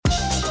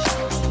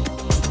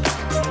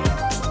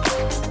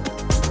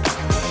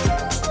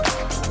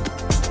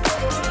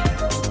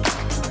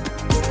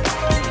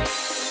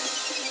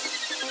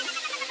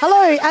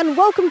and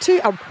welcome to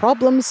A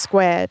Problem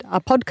Squared,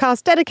 a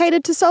podcast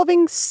dedicated to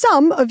solving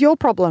some of your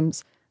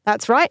problems.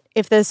 That's right,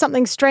 if there's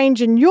something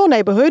strange in your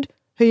neighbourhood,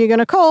 who you're going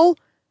to call?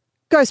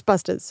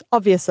 Ghostbusters,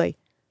 obviously.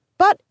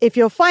 But if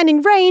you're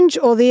finding range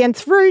or the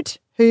nth root,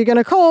 who you're going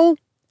to call?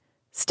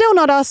 Still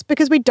not us,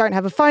 because we don't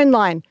have a phone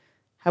line.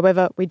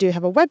 However, we do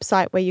have a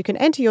website where you can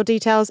enter your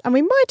details and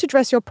we might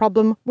address your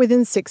problem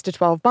within 6 to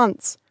 12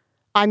 months.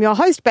 I'm your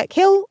host, Beck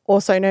Hill,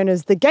 also known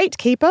as the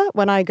Gatekeeper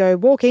when I go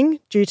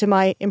walking due to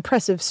my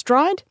impressive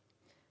stride.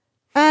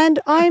 And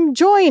I'm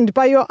joined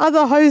by your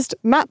other host,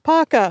 Matt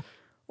Parker,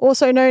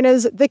 also known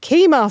as the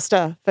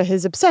Keymaster for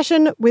his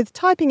obsession with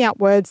typing out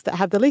words that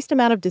have the least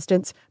amount of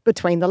distance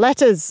between the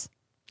letters.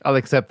 I'll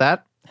accept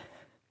that.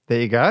 There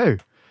you go.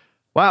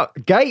 Wow,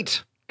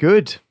 gate.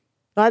 Good.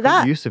 Like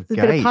that. Good use of It's a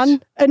gate. bit of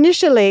pun.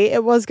 Initially,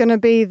 it was going to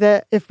be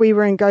that if we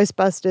were in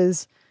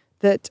Ghostbusters,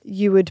 that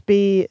you would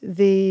be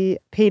the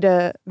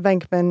Peter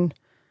Venkman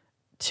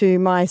to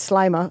my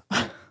Slimer.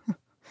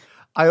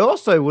 I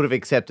also would have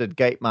accepted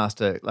Gate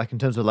Master, like in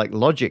terms of like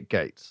logic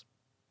gates.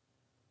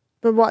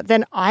 But what,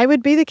 then I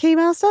would be the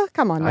Keymaster?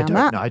 Come on now,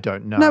 Matt. I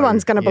don't know. No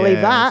one's going to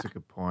believe that. That's a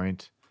good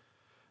point.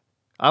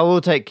 I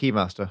will take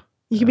Keymaster.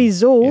 You could be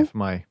Zool. Yeah, for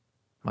my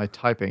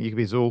typing. You could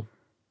be Zool.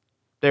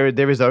 There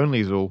is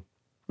only Zool.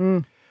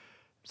 Mm.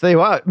 So there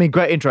you are. I mean,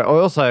 great intro. I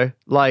also,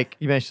 like,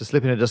 you managed to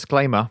slip in a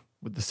disclaimer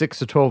with the 6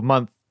 to 12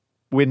 month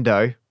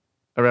window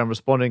around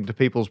responding to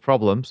people's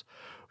problems,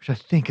 which I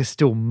think is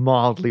still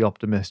mildly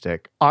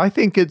optimistic. I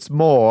think it's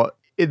more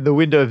in the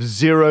window of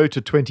 0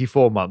 to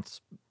 24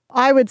 months.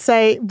 I would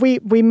say we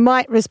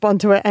might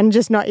respond to it and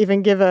just not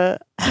even give a,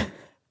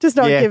 just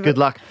not give good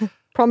luck.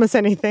 Promise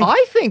anything.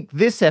 I think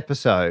this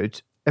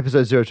episode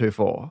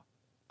 024,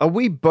 are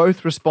we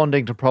both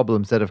responding to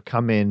problems that have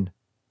come in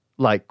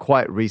like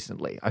quite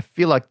recently? I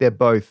feel like they're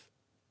both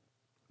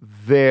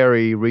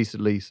very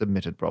recently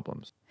submitted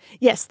problems.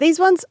 Yes, these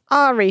ones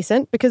are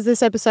recent because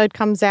this episode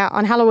comes out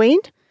on Halloween.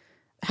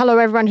 Hello,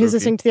 everyone who's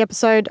listening to the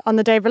episode on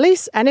the day of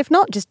release. And if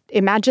not, just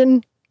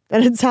imagine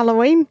that it's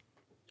Halloween.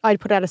 I'd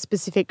put out a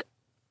specific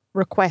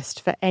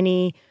request for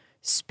any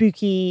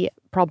spooky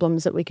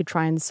problems that we could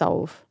try and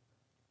solve.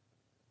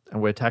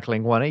 And we're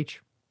tackling one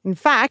each. In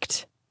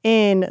fact,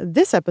 in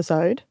this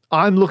episode,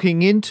 I'm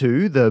looking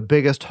into the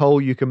biggest hole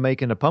you can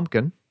make in a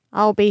pumpkin.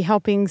 I'll be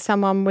helping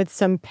someone with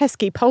some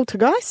pesky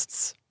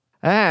poltergeists.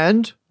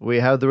 And we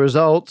have the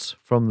results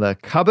from the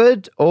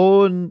Cupboard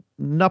or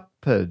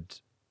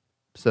Nupboard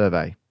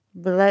survey.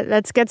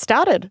 Let's get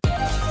started.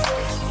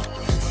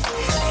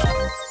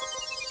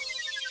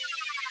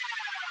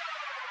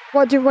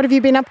 What have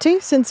you been up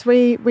to since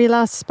we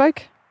last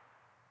spoke?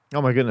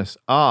 Oh my goodness.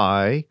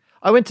 I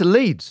went to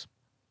Leeds.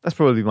 That's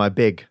probably my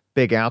big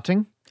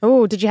outing.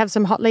 Oh, did you have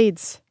some hot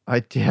leads?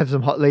 I did have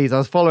some hot leads. I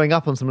was following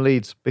up on some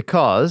leads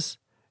because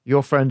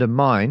your friend and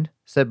mine,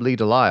 Seb Lee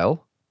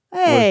Delisle,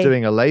 was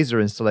doing a laser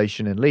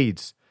installation in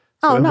Leeds.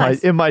 So nice.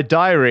 in my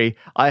diary,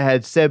 I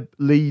had Seb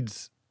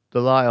Leeds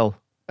Delisle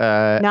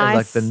as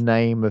like the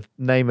name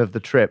of the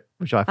trip,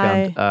 which I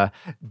found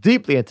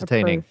deeply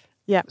entertaining. Approve.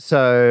 Yeah.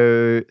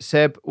 So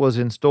Seb was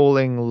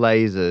installing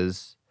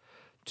lasers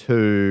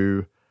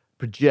to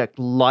project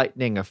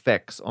lightning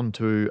effects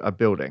onto a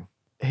building.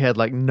 He had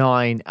like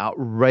 9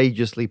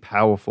 outrageously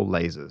powerful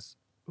lasers,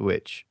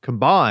 which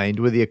combined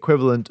with the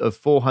equivalent of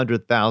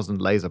 400,000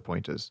 laser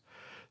pointers.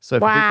 So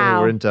for people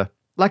who are into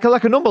like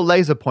a normal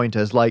laser pointer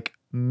is like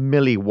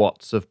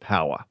milliwatts of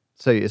power.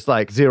 So it's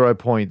like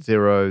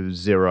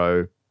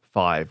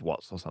 0.005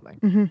 watts or something.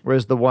 Mm-hmm.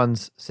 Whereas the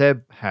ones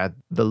Seb had,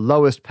 the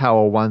lowest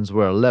power ones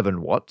were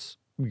 11 watts,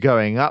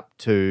 going up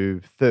to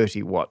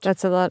 30 watts.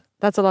 That's a lot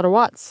of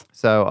watts.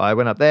 So I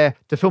went up there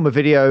to film a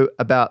video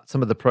about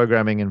some of the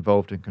programming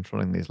involved in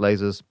controlling these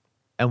lasers.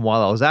 And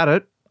while I was at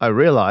it, I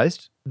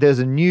realized there's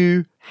a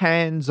new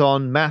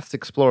hands-on maths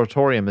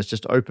exploratorium that's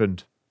just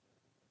opened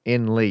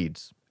in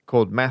Leeds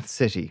called Math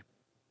City.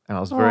 And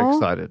I was very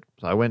excited.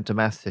 So I went to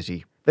Math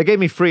City. They gave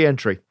me free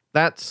entry.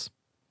 That's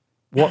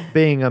what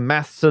being a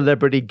math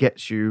celebrity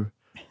gets you.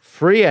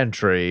 Free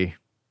entry.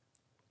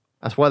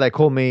 That's why they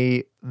call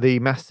me the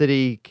Math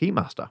City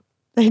Keymaster.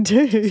 They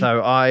do.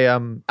 So I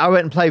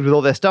went and played with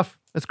all their stuff.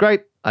 It's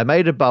great. I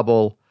made a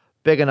bubble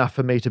big enough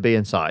for me to be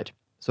inside.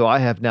 So I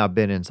have now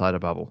been inside a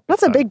bubble.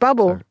 That's a big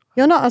bubble.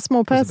 You're not a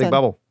small person. It's a big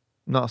bubble.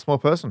 Not a small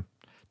person.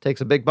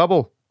 Takes a big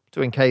bubble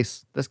to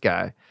encase this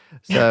guy.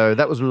 So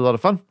that was really a lot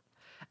of fun.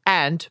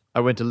 And I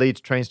went to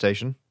Leeds train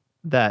station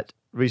that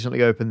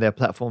recently opened their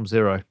Platform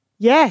Zero.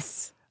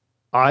 Yes.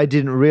 I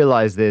didn't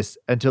realize this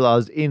until I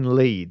was in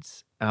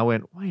Leeds. And I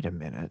went, wait a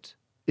minute.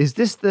 Is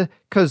this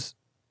because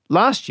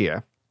last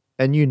year,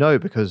 and you know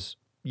because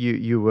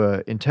you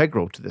were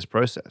integral to this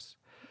process.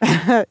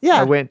 Yeah,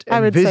 I went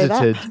and would say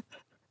that. visited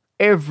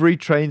every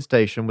train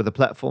station with a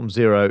Platform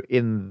Zero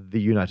in the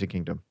United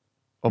Kingdom,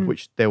 of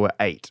which there were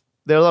 8.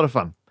 They're a lot of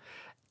fun.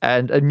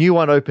 And a new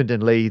one opened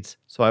in Leeds.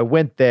 So I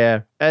went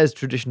there, as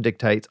tradition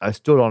dictates. I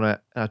stood on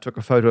it, and I took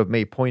a photo of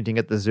me pointing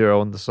at the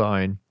 0 on the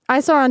sign. I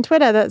saw on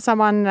Twitter that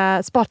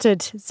someone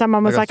spotted.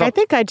 Someone was like, I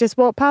think I just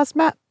walked past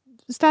Matt.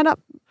 Stand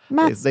up.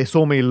 Maths. They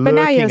saw me But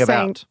now you're lurking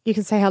saying about. you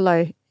can say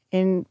hello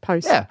in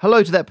post. Yeah,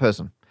 hello to that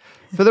person.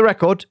 For the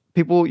record,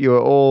 people, you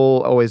are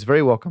all always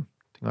very welcome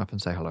to come up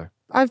and say hello.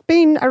 I've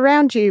been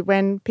around you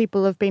when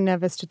people have been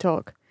nervous to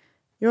talk.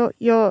 You're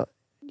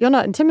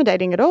not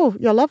intimidating at all.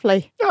 You're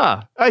lovely.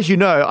 As you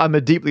know, I'm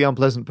a deeply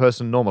unpleasant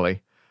person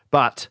normally,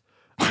 but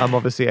I'm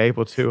obviously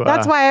able to.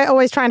 That's why I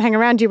always try and hang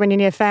around you when you're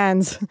near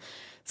fans.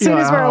 As soon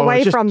as we're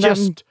away from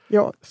them,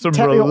 you're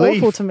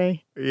awful to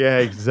me. Yeah,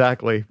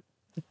 exactly.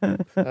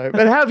 But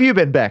how have you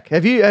been, Beck?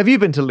 Have you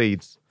been to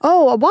Leeds?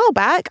 Oh, a while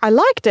back. I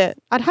liked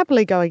it. I'd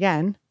happily go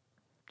again.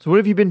 So what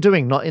have you been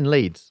doing not in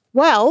Leeds?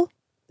 Well,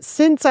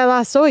 since I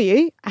last saw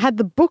you, I had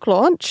the book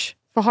launch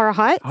for Horror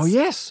Heights. Oh,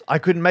 yes. I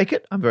couldn't make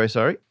it. I'm very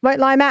sorry. Won't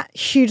lie, Matt,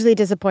 hugely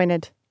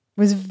disappointed.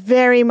 Was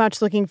very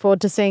much looking forward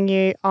to seeing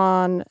you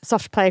on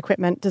soft play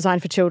equipment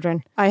designed for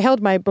children. I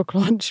held my book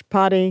launch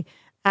party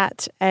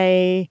at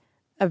a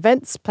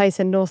events place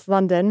in North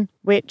London,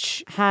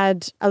 which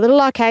had a little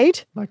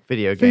arcade. Like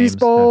video games.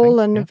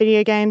 Foosball and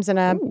video games and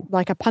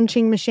a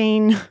punching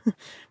machine. One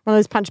of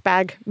those punch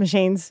bag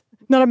machines.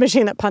 Not a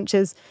machine that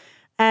punches.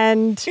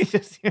 And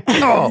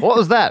what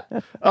was that?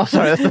 Oh,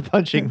 sorry, that's the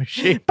punching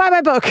machine. Buy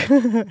my book.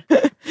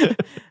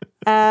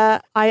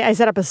 I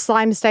set up a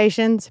slime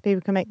station so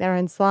people can make their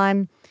own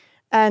slime.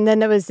 And then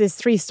there was this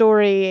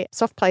 3-story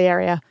soft play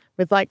area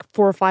with like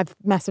 4 or 5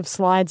 massive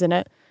slides in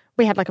it.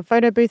 We had like a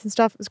photo booth and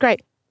stuff. It was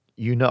great.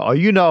 You know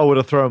I would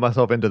have thrown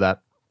myself into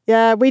that.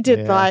 Yeah, we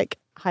did like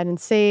hide and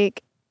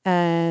seek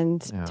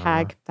and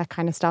tag, that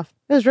kind of stuff.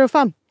 It was real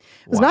fun.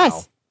 It was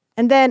nice.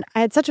 And then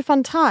I had such a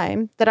fun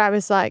time that I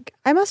was like,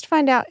 I must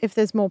find out if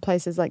there's more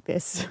places like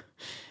this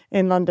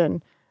in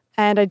London.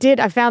 And I did.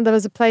 I found there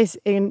was a place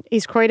in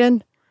East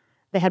Croydon.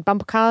 They had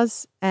bumper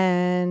cars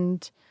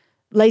and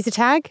laser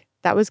tag.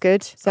 That was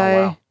good.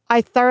 So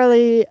I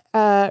thoroughly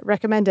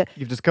recommend it.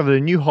 You've discovered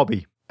a new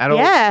hobby.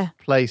 Adult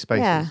play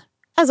spaces. Yeah.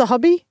 As a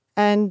hobby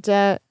and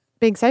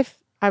being safe,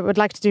 I would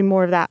like to do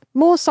more of that.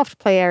 More soft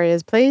play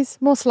areas, please.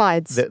 More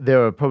slides.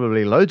 There are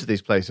probably loads of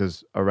these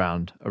places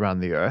around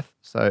the earth.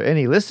 So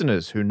any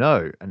listeners who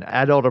know an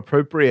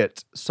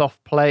adult-appropriate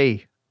soft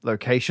play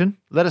location,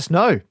 let us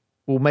know.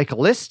 We'll make a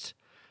list.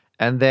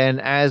 And then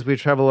as we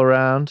travel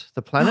around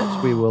the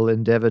planet, we will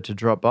endeavor to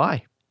drop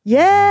by.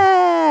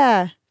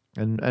 Yeah.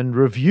 And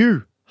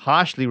review,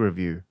 harshly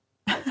review.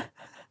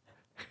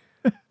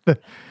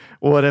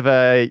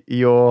 Whatever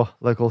your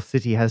local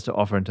city has to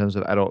offer in terms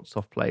of adult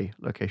soft play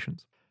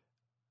locations.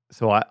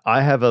 So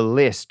I have a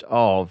list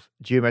of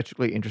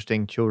geometrically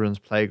interesting children's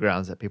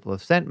playgrounds that people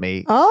have sent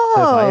me. Oh.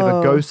 So if I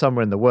ever go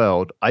somewhere in the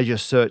world, I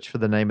just search for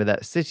the name of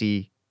that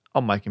city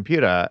on my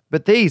computer.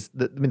 But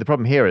the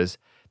problem here is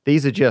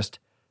these are just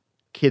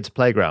kids'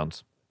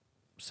 playgrounds.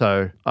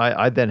 So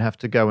I then have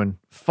to go and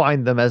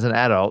find them as an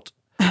adult.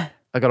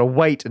 I got to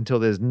wait until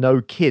there's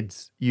no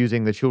kids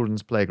using the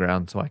children's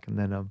playground so I can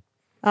then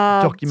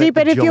document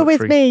but the if you're with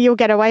geometry. me, you'll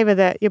get away with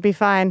it. You'll be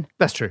fine.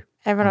 That's true.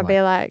 Everyone will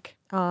be like,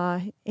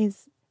 oh,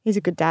 he's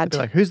a good dad. Be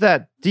like, who's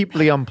that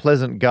deeply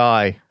unpleasant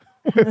guy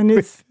and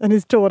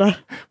his daughter.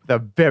 with a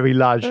very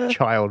large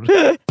child?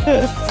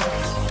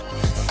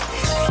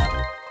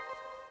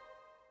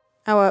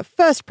 Our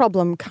first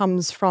problem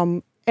comes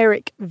from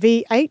Eric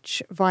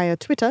VH via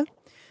Twitter,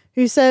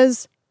 who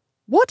says,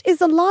 what is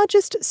the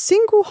largest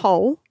single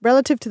hole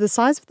relative to the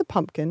size of the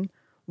pumpkin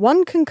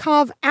one can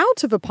carve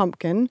out of a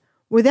pumpkin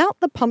without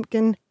the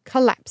pumpkin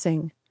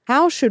collapsing?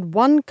 How should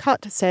one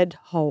cut said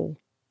hole?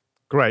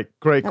 Great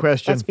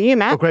question. That's for you,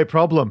 Matt. A great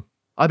problem.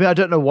 I mean, I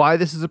don't know why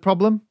this is a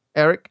problem,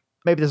 Eric.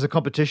 Maybe there's a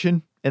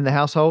competition in the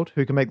household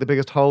who can make the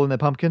biggest hole in their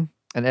pumpkin.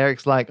 And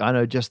Eric's like, I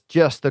know just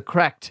the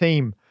crack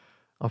team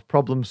of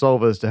problem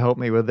solvers to help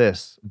me with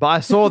this. But I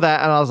saw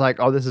that and I was like,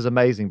 oh, this is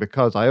amazing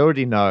because I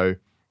already know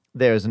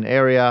there's an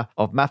area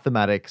of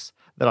mathematics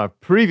that I've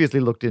previously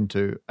looked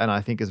into and I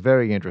think is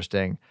very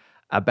interesting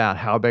about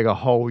how big a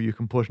hole you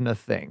can put in a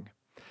thing.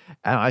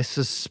 And I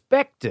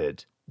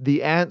suspected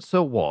the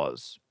answer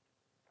was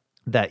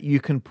that you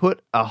can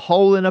put a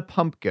hole in a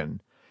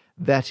pumpkin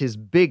that is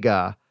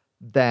bigger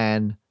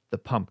than the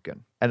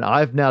pumpkin. And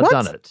I've now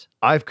done it.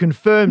 I've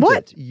confirmed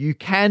it. You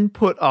can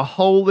put a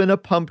hole in a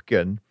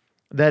pumpkin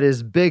that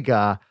is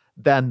bigger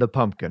than the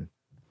pumpkin.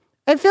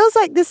 It feels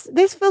like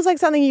this feels like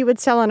something you would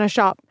sell in a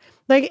shop.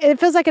 Like it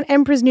feels like an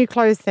Emperor's New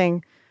Clothes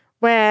thing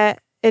where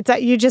it's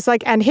that you just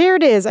like, and here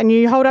it is, and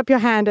you hold up your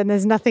hand and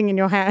there's nothing in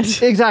your hand.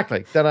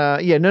 Exactly. No.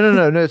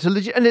 It's a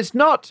legit, and it's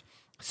not.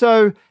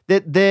 So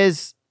that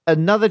there's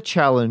another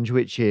challenge,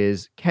 which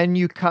is, can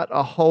you cut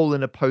a hole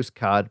in a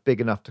postcard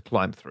big enough to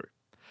climb through?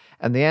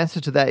 And the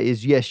answer to that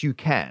is yes, you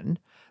can,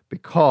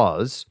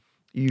 because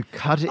you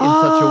cut it in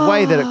such a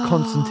way that it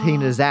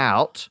concertinas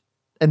out,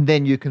 and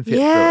then you can fit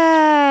through it.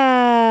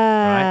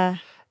 Right?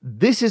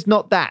 This is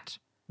not that.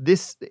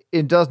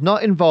 It does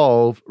not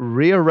involve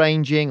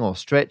rearranging or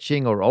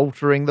stretching or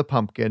altering the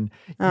pumpkin.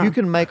 You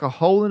can make a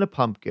hole in a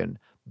pumpkin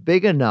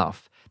big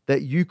enough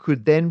that you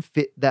could then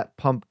fit that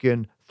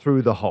pumpkin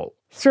through the hole.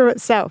 Through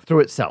itself.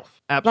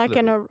 Absolutely. Like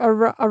an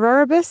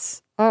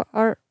auroribus?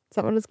 Or is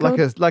that what it's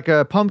called? Like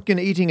a pumpkin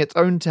eating its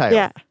own tail.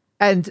 Yeah.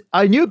 And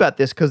I knew about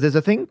this because there's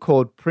a thing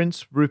called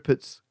Prince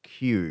Rupert's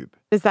cube.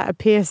 Is that a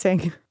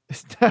piercing?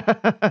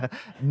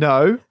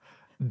 No,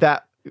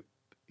 that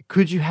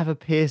could you have a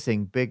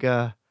piercing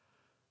bigger?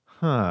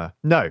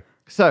 No.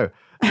 So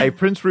a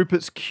Prince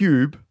Rupert's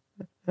cube,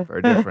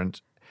 very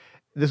different.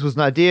 This was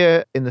an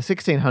idea in the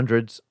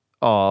 1600s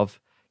of,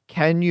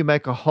 can you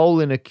make a hole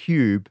in a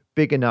cube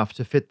big enough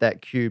to fit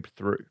that cube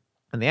through?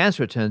 And the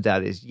answer, it turns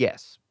out, is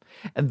yes.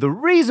 And the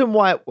reason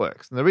why it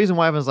works, and the reason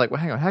why everyone's like, well,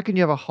 hang on, how can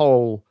you have a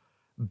hole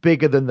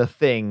bigger than the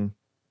thing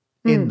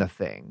in the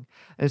thing?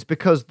 And it's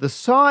because the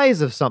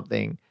size of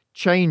something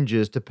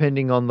changes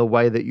depending on the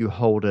way that you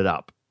hold it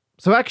up.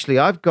 So actually,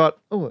 I've got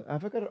a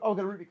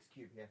Rubik's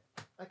Cube here.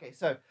 Okay,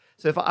 so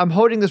if I'm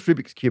holding this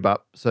Rubik's Cube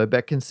up so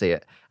Beck can see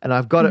it, and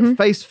I've got it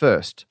face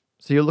first,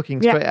 so you're looking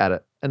straight at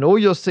it, and all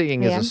you're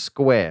seeing is a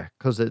square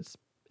because it's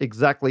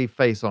exactly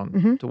face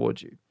on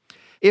towards you.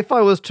 If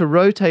I was to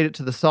rotate it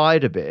to the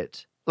side a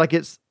bit, like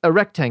it's a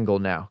rectangle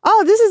now.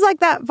 Oh, this is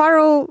like that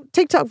viral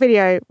TikTok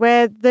video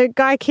where the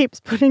guy keeps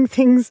putting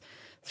things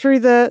through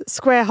the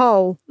square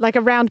hole, like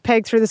a round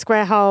peg through the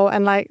square hole,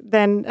 and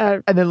then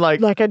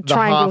like a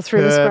triangle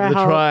through the square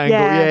hole. Triangle.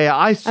 Yeah.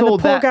 I saw that. And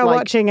the poor girl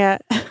watching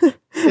it.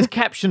 It's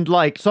captioned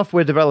like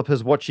software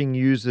developers watching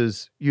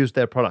users use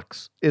their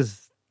products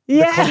is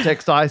the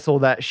context I saw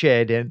that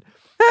shared in.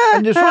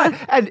 And it's right.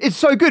 And it's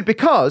so good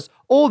because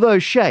all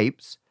those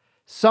shapes,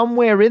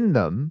 somewhere in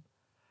them,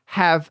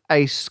 have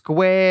a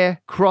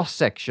square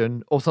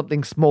cross-section or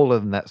something smaller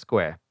than that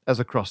square as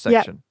a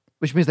cross-section,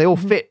 which means they all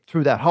fit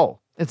through that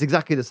hole. It's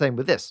exactly the same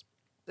with this.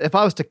 If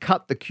I was to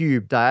cut the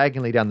cube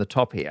diagonally down the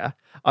top here,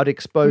 I'd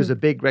expose a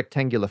big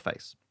rectangular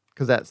face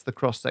because that's the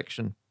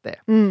cross-section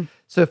there.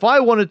 So if I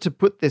wanted to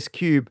put this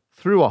cube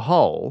through a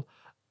hole,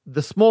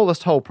 the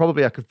smallest hole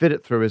probably I could fit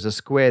it through is a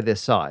square this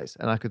size,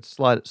 and I could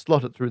slot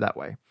it through that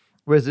way.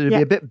 Whereas it would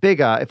be a bit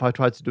bigger if I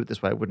tried to do it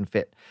this way, it wouldn't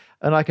fit.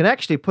 And I can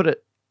actually put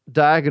it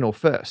diagonal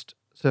first.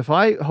 So if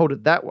I hold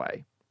it that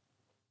way,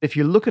 if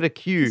you look at a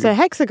cube... It's a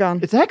hexagon.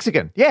 It's a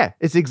hexagon. Yeah,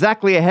 it's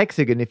exactly a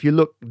hexagon if you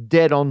look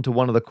dead onto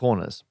one of the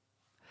corners.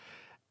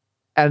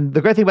 And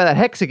the great thing about that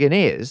hexagon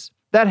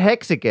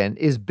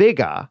is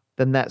bigger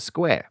than that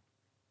square.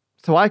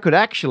 So I could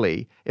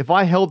actually, if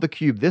I held the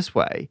cube this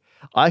way,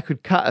 I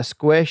could cut a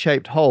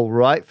square-shaped hole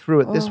right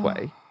through it this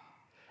way,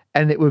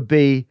 and it would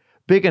be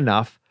big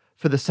enough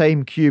for the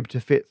same cube to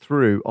fit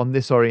through on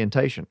this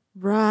orientation.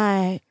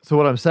 Right. So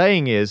what I'm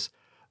saying is,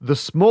 the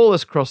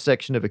smallest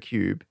cross-section of a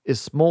cube is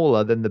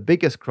smaller than the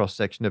biggest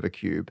cross-section of a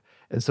cube.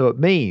 And so it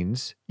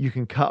means you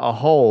can cut a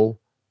hole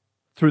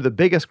through the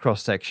biggest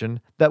cross-section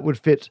that would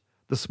fit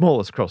the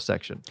smallest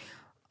cross-section.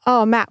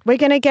 Oh, Matt, we're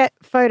going to get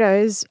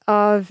photos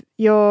of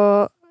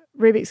your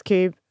Rubik's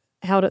Cube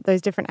held at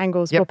those different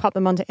angles. We'll pop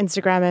them onto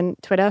Instagram and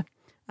Twitter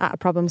at A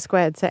Problem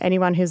Squared. So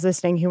anyone who's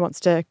listening who wants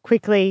to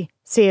quickly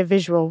see a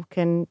visual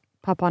can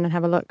pop on and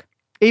have a look.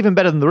 Even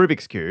better than the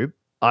Rubik's Cube,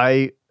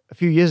 a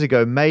few years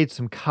ago, made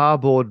some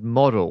cardboard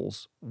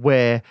models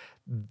where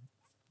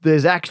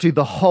there's actually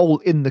the hole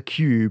in the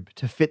cube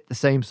to fit the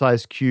same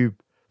size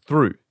cube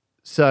through.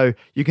 So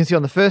you can see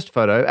on the first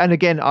photo, and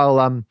again,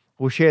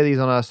 we'll share these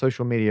on our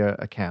social media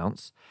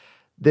accounts.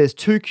 There's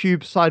two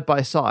cubes side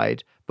by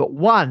side, but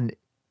one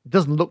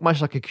doesn't look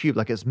much like a cube,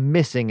 like it's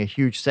missing a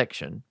huge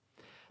section.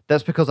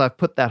 That's because I've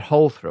put that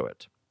hole through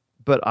it.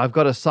 But I've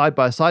got a side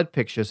by side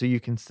picture so you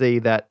can see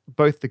that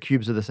both the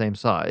cubes are the same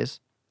size.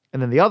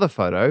 And then the other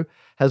photo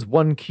has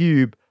one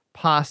cube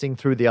passing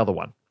through the other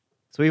one.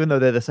 So even though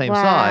they're the same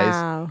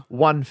size,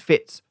 one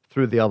fits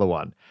through the other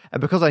one. And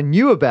because I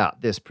knew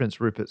about this Prince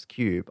Rupert's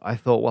cube, I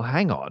thought, well,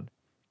 hang on.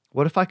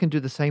 What if I can do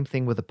the same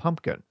thing with a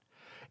pumpkin?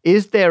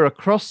 Is there a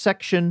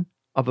cross-section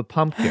of a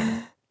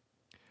pumpkin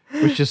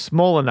which is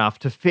small enough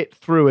to fit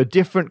through a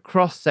different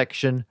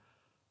cross-section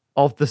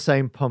of the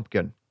same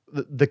pumpkin?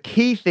 The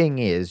key thing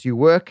is you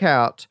work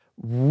out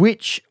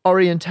which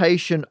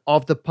orientation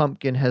of the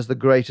pumpkin has the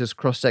greatest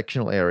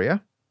cross-sectional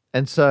area.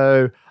 And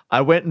so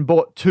I went and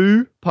bought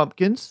two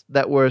pumpkins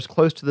that were as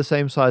close to the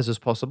same size as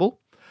possible.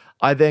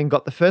 I then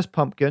got the first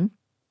pumpkin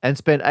and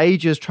spent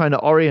ages trying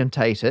to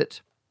orientate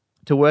it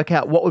to work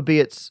out what would be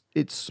its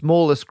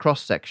smallest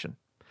cross-section.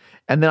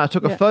 And then I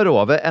took a photo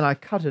of it and I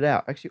cut it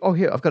out. Actually,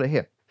 here, I've got it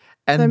here.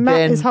 And so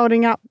Matt is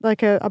holding up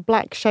like a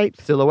black shape.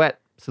 Silhouette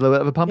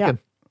of a pumpkin.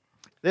 Yeah.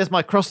 There's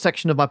my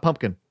cross-section of my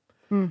pumpkin.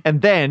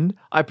 And then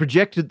I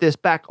projected this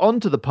back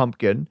onto the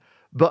pumpkin,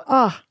 but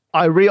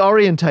I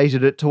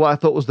reorientated it to what I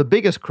thought was the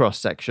biggest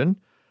cross-section,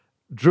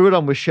 drew it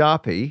on with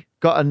Sharpie,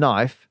 got a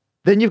knife.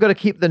 Then you've got to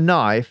keep the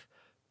knife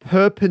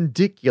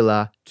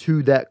perpendicular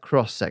to that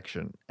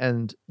cross-section.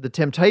 And the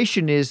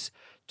temptation is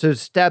to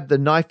stab the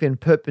knife in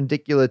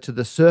perpendicular to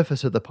the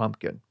surface of the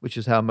pumpkin, which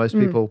is how most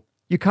people,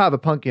 you carve a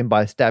pumpkin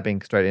by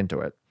stabbing straight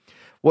into it.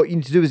 What you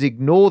need to do is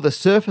ignore the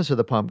surface of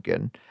the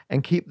pumpkin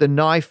and keep the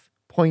knife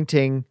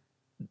pointing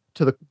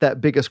to that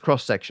biggest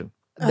cross-section.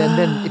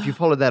 Then if you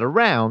follow that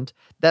around,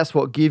 that's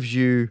what gives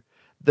you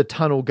the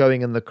tunnel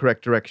going in the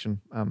correct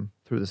direction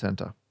through the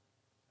center.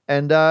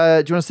 And do you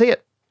want to see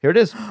it? Here it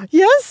is.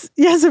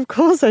 Yes, of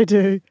course I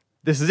do.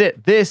 This is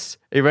it.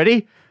 Are you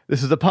ready?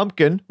 This is a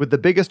pumpkin with the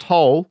biggest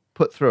hole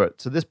put through it.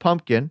 So this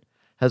pumpkin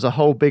has a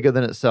hole bigger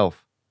than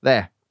itself.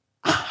 There.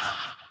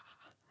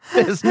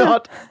 There's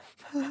not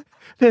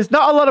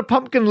a lot of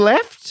pumpkin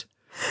left.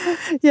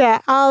 Yeah,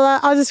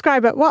 I'll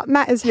describe it. What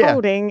Matt is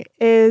holding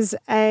is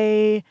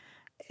a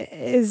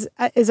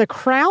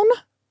crown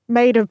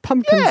made of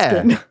pumpkin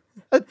skin.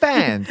 A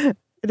band.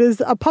 It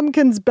is a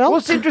pumpkin's belt.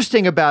 What's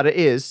interesting about it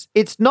is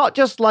it's not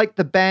just like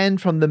the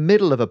band from the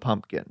middle of a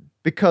pumpkin,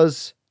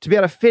 because to be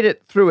able to fit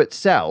it through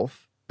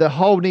itself, the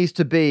hole needs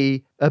to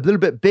be a little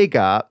bit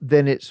bigger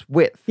than its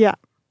width. Yeah.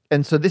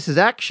 And so this is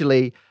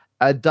actually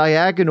a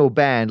diagonal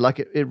band, like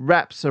it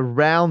wraps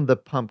around the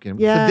pumpkin.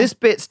 Yeah. So this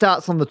bit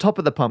starts on the top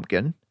of the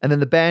pumpkin, and then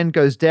the band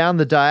goes down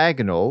the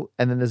diagonal,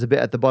 and then there's a bit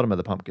at the bottom of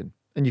the pumpkin.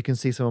 And you can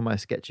see some of my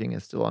sketching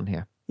is still on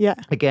here. Yeah.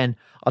 Again,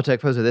 I'll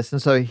take photos of this.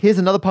 And so here's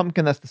another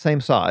pumpkin that's the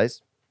same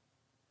size.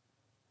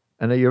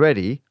 And are you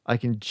ready? I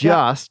can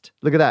just,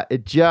 look at that.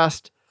 It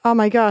just oh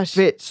my gosh,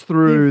 fits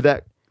through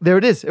that. There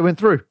it is. It went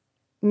through.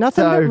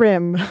 Nothing but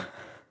rim.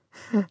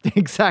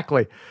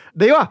 Exactly.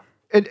 There you are.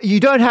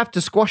 You don't have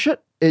to squash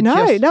it. It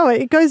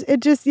goes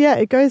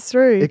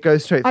through. It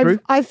goes straight through.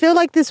 I feel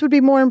like this would be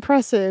more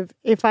impressive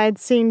if I had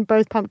seen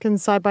both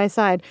pumpkins side by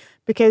side,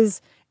 because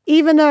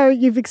even though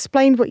you've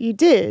explained what you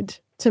did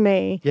to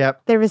me,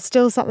 there is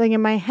still something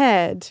in my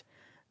head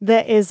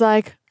that is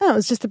like, oh,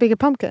 it's just a bigger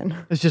pumpkin.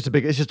 It's just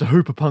a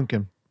hoop of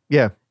pumpkin.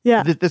 Yeah.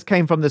 Yeah. This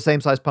came from the same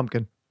size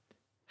pumpkin.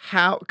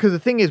 How? Because the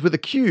thing is, with a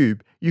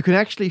cube, you can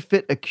actually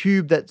fit a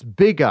cube that's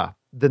bigger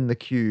than the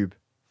cube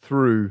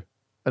through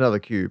another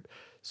cube.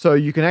 So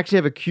you can actually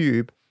have a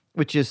cube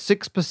which is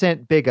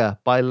 6% bigger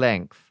by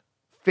length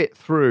fit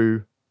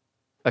through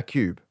a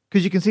cube.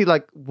 Because you can see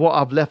like what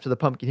I've left of the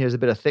pumpkin here is a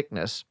bit of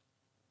thickness.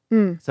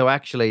 So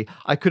actually,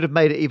 I could have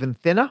made it even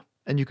thinner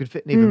and you could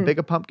fit an even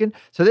bigger pumpkin.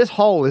 So this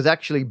hole is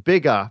actually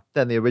bigger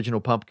than the original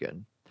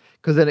pumpkin,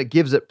 because then it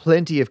gives it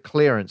plenty of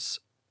clearance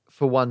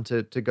for one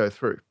to go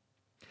through.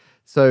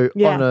 So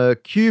on a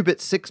cube,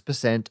 it's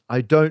 6%.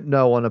 I don't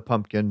know on a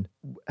pumpkin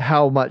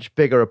how much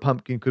bigger a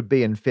pumpkin could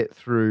be and fit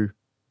through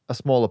a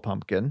smaller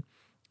pumpkin.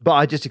 But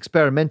I just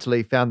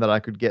experimentally found that I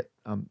could get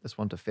this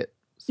one to fit.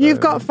 So,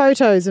 you've got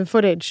photos and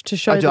footage to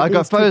show. I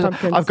got photos.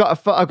 I've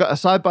got a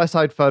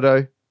side-by-side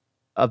photo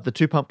of the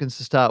two pumpkins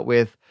to start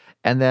with,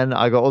 and then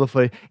I got all the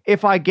footage.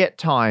 If I get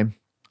time,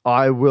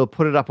 I will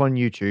put it up on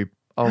YouTube,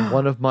 on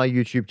one of my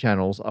YouTube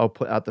channels. I'll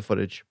put out the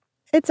footage.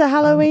 It's a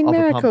Halloween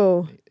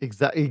miracle.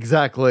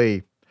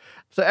 Exactly.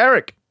 So,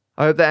 Eric,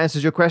 I hope that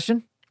answers your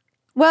question.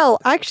 Well,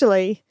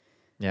 actually,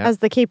 as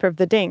the keeper of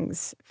the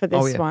dings for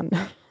this one,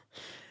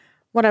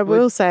 what I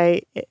will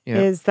say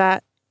is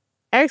that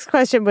Eric's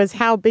question was,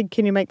 how big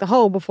can you make the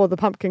hole before the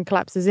pumpkin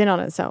collapses in on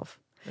itself?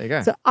 There you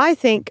go. So I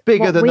think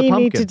Bigger than we the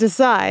pumpkin. need to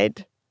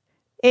decide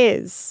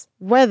is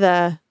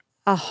whether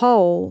a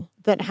hole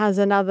that has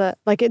another,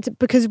 like it's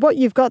because what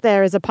you've got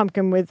there is a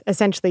pumpkin with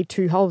essentially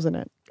two holes in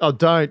it. Oh,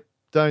 don't.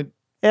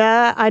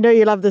 Yeah, I know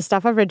you love this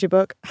stuff. I've read your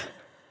book.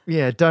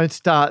 Yeah, don't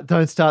start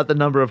the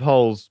number of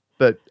holes.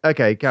 But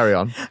okay, carry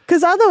on.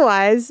 Because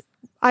otherwise,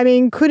 I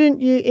mean, couldn't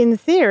you, in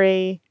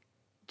theory,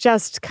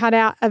 just cut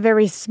out a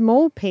very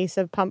small piece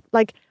of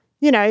like,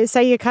 you know,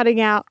 say you're cutting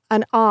out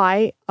an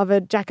eye of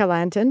a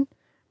jack-o'-lantern.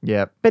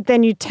 Yeah. But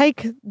then you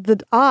take the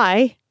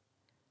eye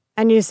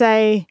and you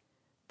say,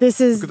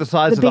 this is the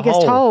size of biggest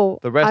the hole.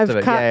 The rest I've of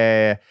it. cut.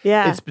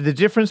 Yeah. It's the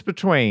difference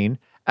between,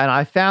 and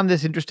I found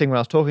this interesting when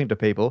I was talking to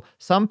people,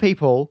 some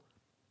people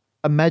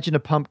imagine a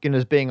pumpkin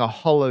as being a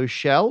hollow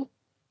shell,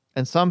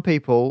 and some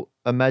people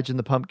imagine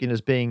the pumpkin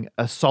as being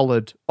a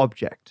solid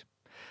object.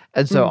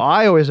 And so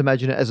I always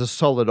imagine it as a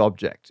solid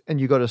object, and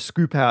you got to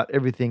scoop out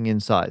everything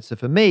inside. So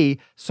for me,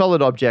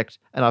 solid object,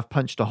 and I've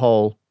punched a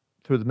hole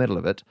through the middle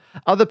of it.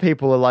 Other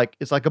people are like,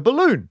 it's like a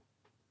balloon.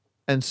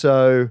 And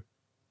so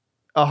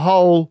a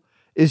hole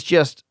is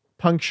just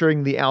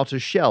puncturing the outer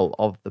shell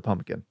of the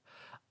pumpkin.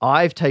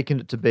 I've taken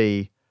it to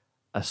be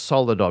a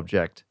solid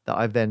object that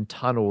I've then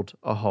tunneled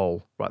a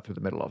hole right through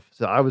the middle of.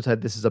 So I would say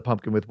this is a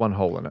pumpkin with one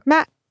hole in it.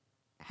 Matt,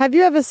 have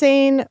you ever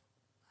seen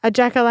a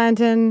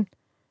jack-o'-lantern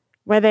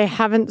where they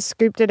haven't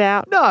scooped it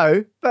out?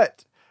 No,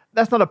 but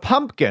that's not a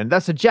pumpkin.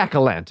 That's a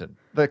jack-o'-lantern.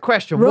 The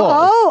question was...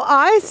 Oh,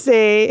 I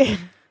see.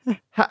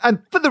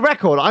 And for the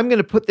record, I'm going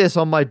to put this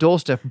on my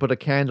doorstep and put a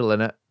candle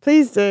in it.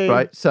 Please do.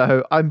 Right?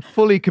 So I'm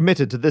fully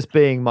committed to this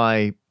being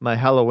my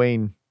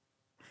Halloween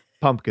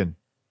pumpkin.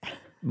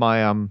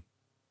 My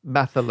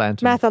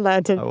matha-lantern.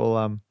 Matha-lantern. I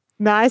will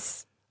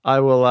nice. I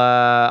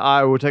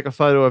will take a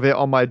photo of it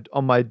on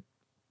my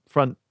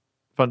front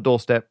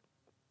doorstep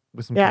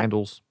with some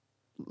candles.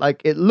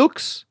 Like, it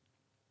looks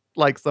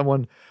like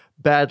someone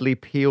badly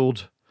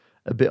peeled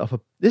a bit off.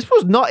 This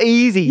was not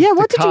easy. Yeah,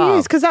 what did carve. you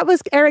use? Because that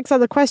was Eric's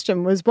other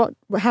question was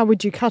how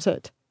would you cut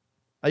it?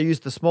 I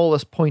used the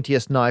smallest,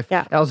 pointiest knife.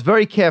 Yeah. I was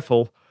very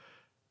careful.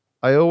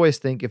 I always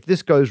think, if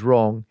this goes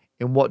wrong,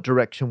 in what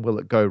direction will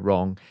it go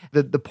wrong?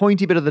 The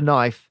pointy bit of the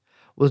knife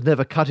was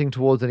never cutting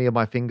towards any of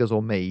my fingers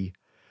or me,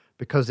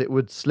 because it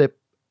would slip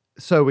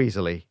so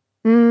easily.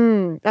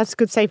 That's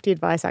good safety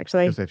advice,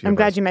 actually. Good safety I'm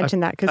glad advice. you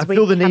mentioned that because I we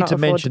feel the need cannot to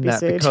afford mention be that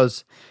sued.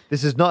 because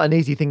this is not an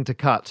easy thing to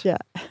cut. Yeah.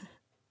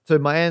 So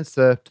my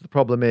answer to the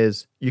problem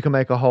is you can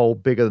make a hole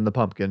bigger than the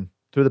pumpkin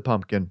through the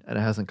pumpkin and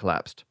it hasn't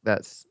collapsed.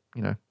 That's,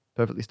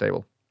 perfectly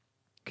stable.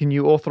 Can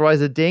you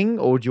authorize a ding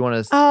or do you want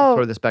to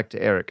throw this back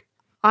to Eric?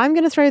 I'm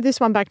going to throw this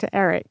one back to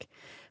Eric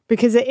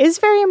because it is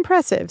very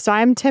impressive. So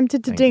I am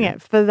tempted to ding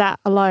it for that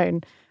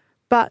alone.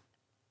 But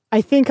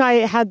I think I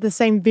had the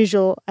same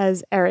visual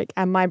as Eric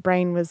and my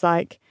brain was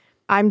like,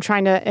 I'm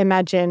trying to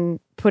imagine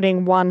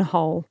putting one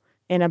hole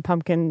in a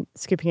pumpkin,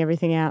 scooping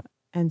everything out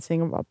and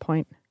seeing at what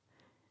point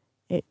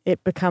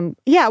it becomes...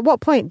 Yeah, at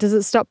what point does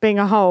it stop being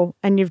a hole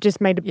and you've just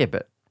made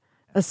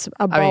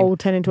a bowl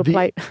turn into a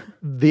plate?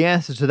 The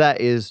answer to that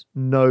is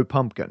no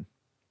pumpkin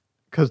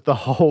because the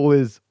hole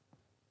is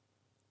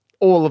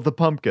all of the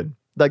pumpkin.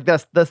 Like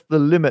that's the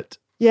limit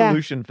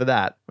solution for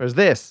that. Whereas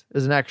this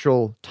is an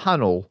actual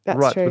tunnel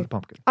through the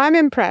pumpkin. I'm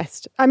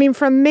impressed. I mean,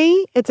 from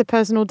me, it's a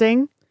personal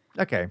ding.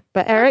 Okay.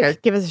 But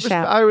Eric, give us a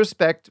shout. I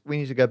respect. We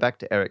need to go back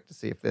to Eric to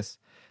see if this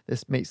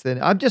meets the...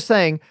 I'm just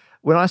saying,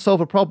 when I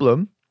solve a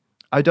problem,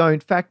 I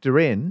don't factor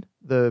in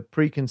the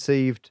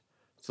preconceived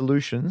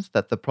solutions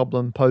that the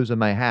problem poser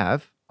may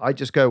have. I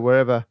just go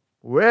wherever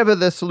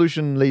the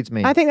solution leads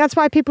me. I think that's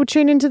why people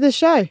tune into the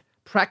show.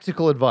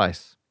 Practical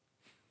advice,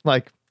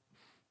 like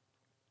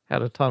how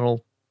to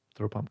tunnel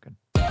through a pumpkin.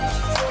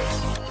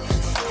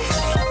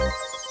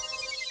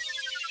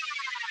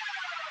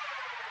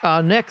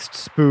 Our next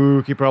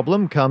spooky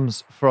problem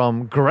comes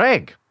from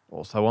Greg,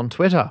 also on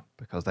Twitter,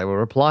 because they were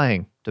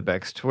replying to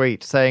Beck's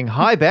tweet saying,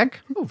 "Hi, Beck."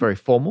 Oh, very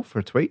formal for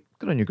a tweet.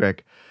 Good on you,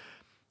 Greg.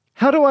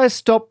 "How do I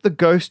stop the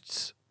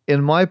ghosts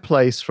in my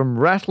place from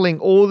rattling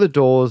all the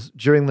doors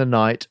during the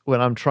night when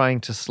I'm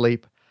trying to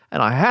sleep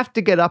and I have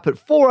to get up at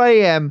 4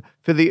 a.m.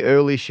 for the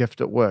early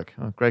shift at work?"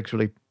 Oh, Greg's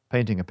really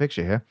painting a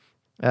picture here.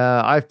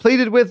 "I've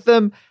pleaded with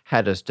them,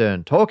 had a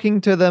stern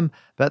talking to them,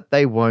 but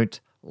they won't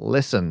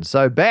listen.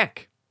 So,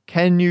 Beck,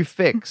 can you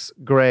fix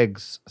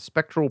Greg's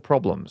spectral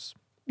problems?"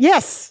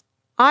 Yes,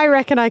 I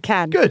reckon I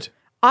can. Good.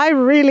 I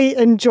really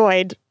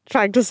enjoyed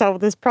trying to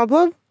solve this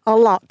problem a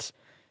lot.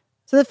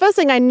 So the first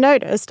thing I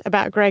noticed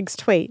about Greg's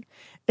tweet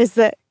is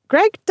that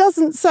Greg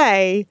doesn't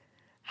say,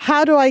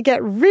 how do I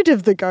get rid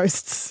of the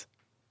ghosts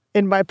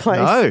in my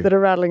place that are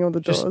rattling all the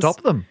doors? Just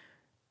stop them.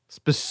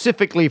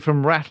 Specifically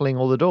from rattling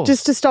all the doors.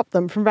 Just to stop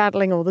them from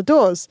rattling all the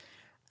doors.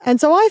 And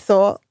so I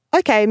thought,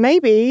 okay,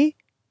 maybe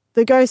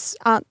the ghosts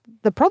aren't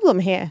the problem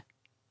here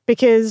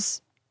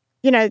because,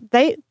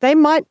 they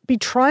might be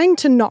trying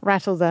to not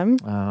rattle them,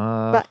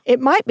 but it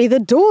might be the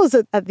doors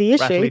at the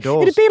issue. Rattly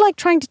doors. It'd be like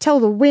trying to tell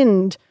the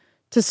wind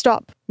to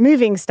stop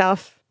moving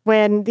stuff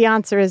when the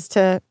answer is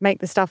to make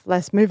the stuff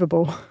less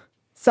movable.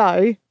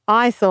 So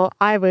I thought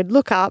I would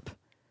look up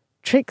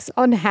tricks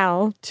on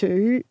how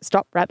to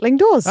stop rattling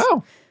doors.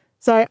 Oh.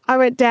 So I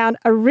went down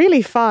a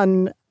really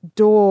fun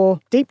door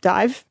deep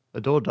dive.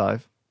 A door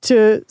dive.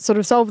 To sort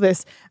of solve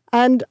this.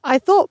 And I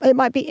thought it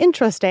might be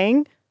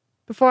interesting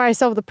before I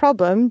solve the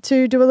problem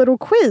to do a little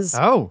quiz.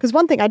 Oh. Because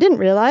one thing I didn't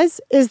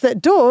realize is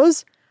that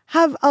doors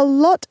have a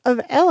lot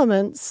of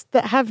elements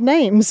that have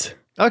names.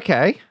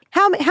 Okay.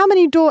 How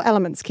many door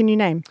elements can you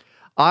name?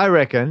 I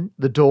reckon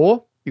the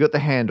door, you got the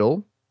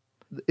handle.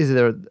 Is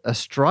there a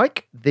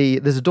strike?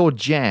 There's a door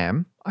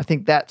jamb. I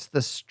think that's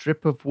the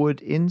strip of wood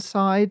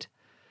inside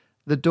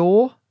the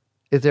door.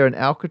 Is there an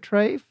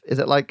alcatraz? Is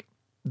it like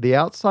the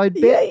outside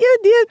bit?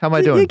 Yeah. How am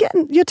I doing?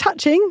 You're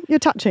touching.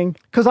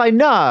 Because I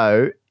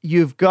know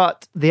you've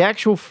got the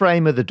actual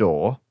frame of the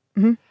door.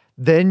 Mm-hmm.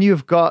 Then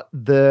you've got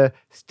the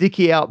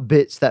sticky out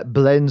bits that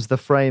blends the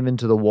frame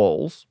into the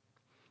walls.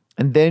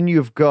 And then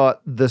you've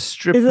got the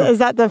strip. Is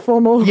that the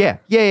formal? Yeah.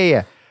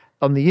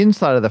 On the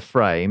inside of the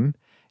frame,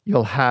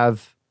 you'll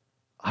have,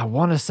 I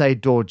want to say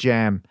door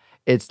jamb.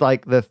 It's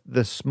like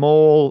the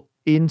small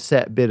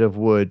inset bit of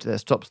wood that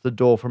stops the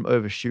door from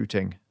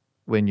overshooting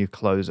when you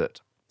close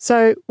it.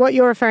 So what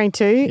you're referring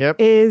to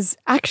is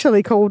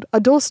actually called a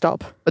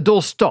doorstop. A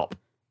doorstop.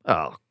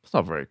 Oh, it's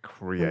not very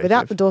creative.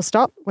 Without the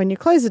doorstop, when you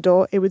close the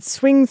door, it would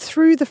swing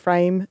through the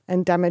frame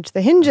and damage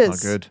the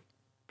hinges. Not good.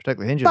 Protect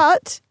the hinges.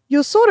 But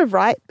you're sort of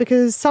right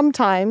because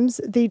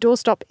sometimes the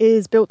doorstop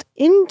is built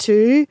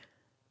into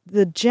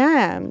the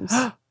jambs.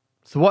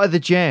 So what are the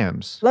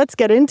jambs? Let's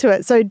get into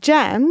it. So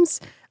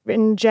jambs,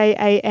 written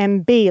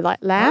J-A-M-B, like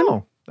lamb.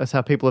 Oh, that's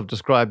how people have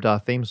described our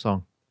theme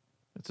song.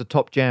 It's a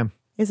top jam.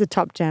 Is a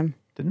top jam.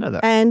 Didn't know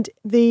that. And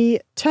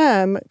the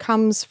term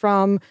comes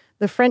from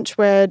the French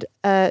word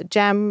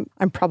jam.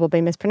 I'm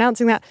probably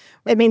mispronouncing that.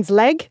 It means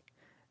leg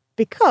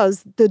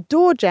because the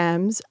door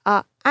jambs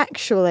are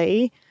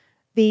actually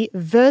the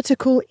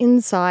vertical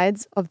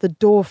insides of the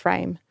door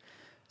frame.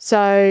 So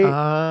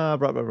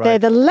right. they're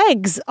the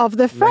legs of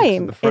the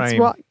frame. It's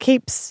what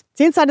keeps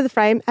the inside of the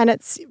frame, and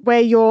it's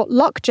where your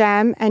lock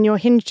jamb and your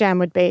hinge jamb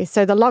would be.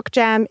 So the lock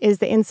jamb is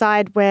the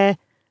inside where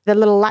the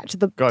little latch of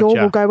the door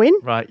will go in.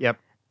 Right, yep.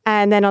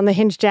 And then on the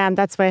hinge jamb,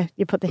 that's where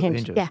you put the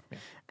hinge. Yeah.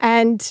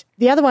 And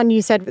the other one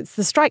you said was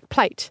the strike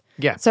plate.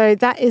 Yeah. So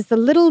that is the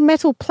little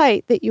metal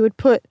plate that you would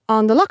put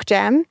on the lock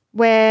jamb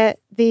where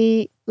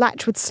the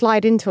latch would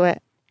slide into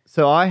it.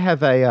 So I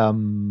have a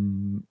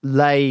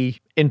lay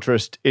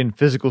interest in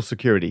physical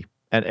security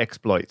and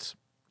exploits,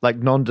 like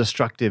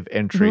non-destructive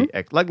entry,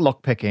 like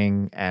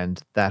lockpicking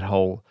and that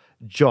whole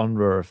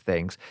genre of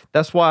things.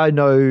 That's why I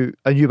knew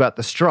about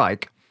the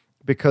strike,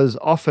 because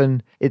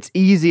often it's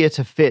easier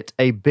to fit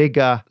a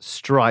bigger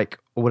strike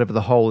or whatever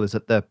the hole is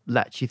that the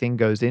latchy thing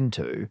goes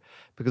into,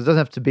 because it doesn't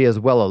have to be as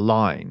well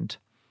aligned.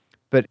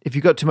 But if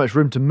you've got too much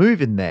room to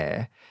move in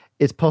there,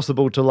 it's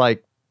possible to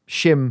like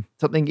shim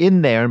something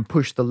in there and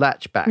push the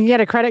latch back. You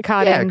get a credit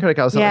card in. Yeah, a credit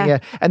card or something, yeah.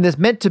 And there's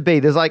meant to be,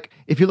 there's like,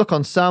 if you look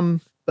on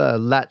some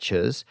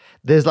latches,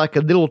 there's like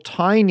a little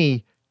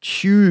tiny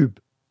tube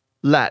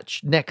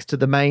latch next to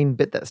the main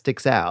bit that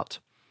sticks out.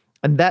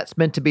 And that's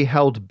meant to be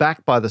held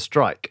back by the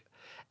strike.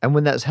 And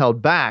when that's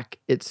held back,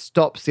 it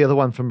stops the other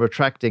one from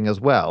retracting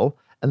as well,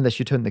 unless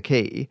you turn the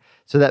key.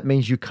 So that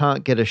means you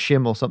can't get a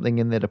shim or something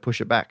in there to push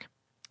it back.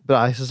 But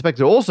I suspect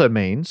it also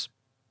means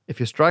if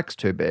your strike's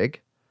too big,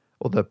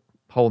 or the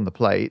hole in the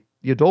plate,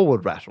 your door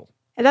would rattle.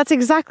 And that's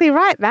exactly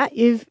right, Matt.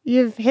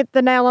 You've hit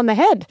the nail on the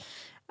head.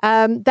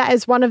 That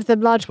is one of the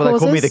large causes.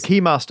 That's why they call me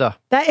the keymaster.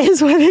 That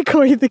is why they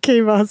call you the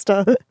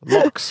keymaster.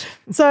 Locks.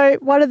 So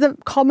one of the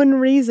common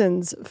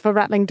reasons for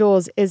rattling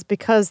doors is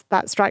because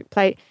that strike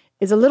plate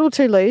is a little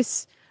too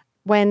loose.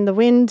 When the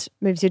wind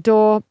moves your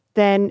door,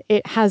 then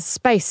it has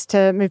space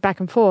to move back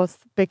and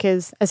forth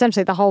because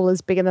essentially the hole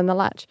is bigger than the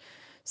latch.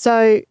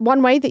 So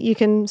one way that you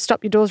can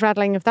stop your doors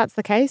rattling if that's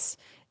the case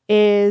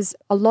is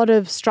a lot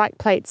of strike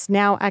plates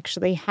now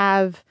actually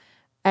have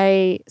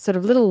a sort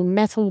of little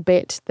metal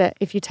bit that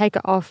if you take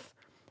it off,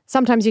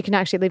 sometimes you can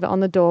actually leave it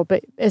on the door,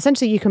 but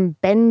essentially you can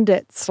bend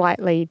it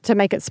slightly to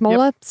make it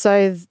smaller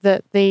so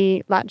that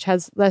the latch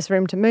has less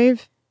room to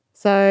move.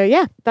 So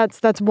yeah,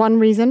 that's one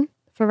reason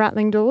for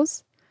rattling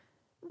doors.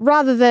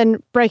 Rather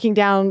than breaking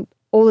down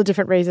all the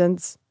different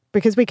reasons,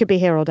 because we could be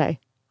here all day,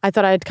 I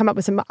thought I'd come up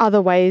with some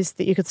other ways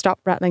that you could stop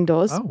rattling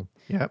doors. Oh,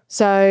 yeah.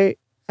 So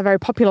a very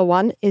popular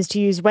one is to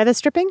use weather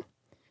stripping,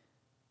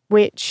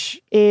 which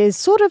is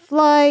sort of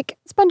like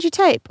spongy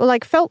tape or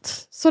like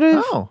felt sort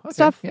of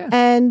stuff. Yeah.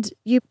 And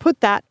you put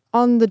that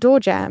on the door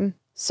jamb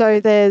so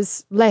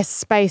there's less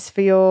space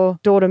for your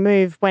door to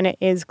move when it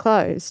is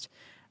closed.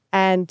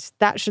 And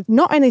that should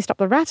not only stop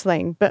the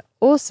rattling, but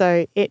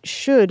also it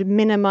should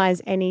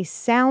minimize any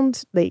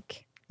sound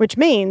leak, which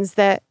means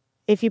that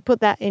if you put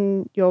that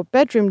in your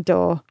bedroom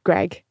door,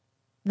 Greg,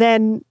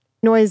 then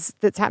noise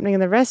that's happening in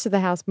the rest of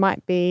the house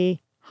might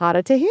be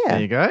harder to hear.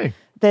 There you go.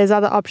 There's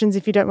other options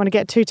if you don't want to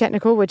get too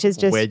technical, which is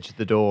just wedge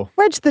the door.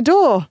 Wedge the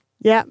door.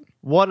 Yeah.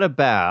 What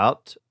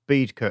about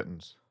bead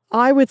curtains?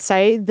 I would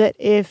say that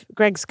if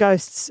Greg's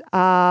ghosts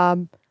are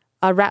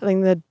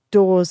rattling the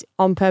doors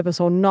on purpose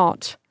or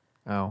not,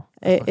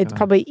 it's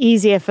probably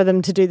easier for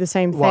them to do the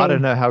same thing. Well, I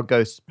don't know how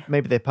ghosts,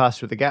 maybe they pass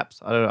through the gaps.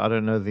 I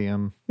don't know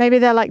the... Maybe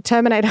they're like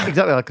Terminator.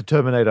 Exactly like a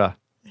Terminator.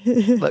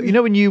 Like, you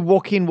know when you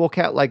walk in, walk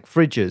out like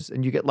fridges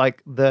and you get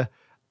like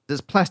there's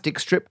plastic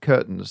strip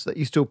curtains that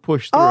you still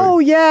push through. Oh,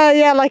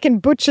 yeah, like in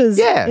butchers.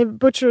 Yeah. In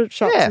butcher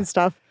shops and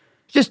stuff.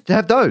 Just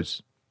have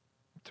those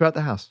throughout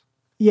the house.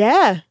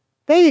 Yeah.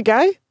 There you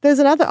go. There's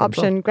another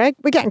option, Greg.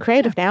 We're getting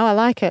creative now. I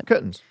like it.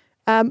 Curtains.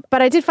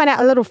 But I did find out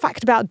a little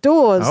fact about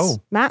doors,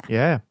 Matt.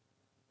 Yeah.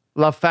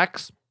 Love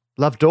facts.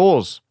 Love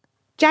doors.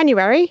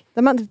 January,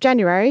 the month of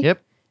January,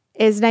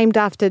 is named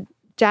after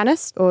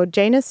Janus or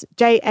Janus,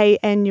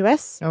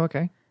 Janus. Oh,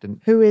 okay.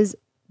 Who is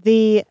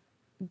the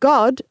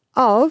god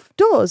of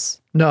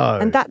doors. No.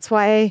 And that's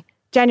why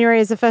January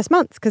is the first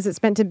month, because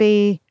it's meant to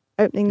be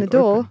opening the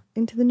door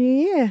into the new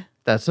year.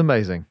 That's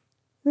amazing.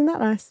 Isn't that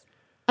nice?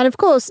 And of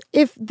course,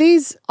 if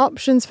these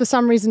options for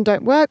some reason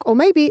don't work, or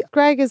maybe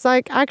Greg is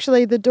like,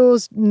 actually, the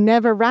doors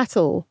never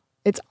rattle.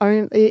 It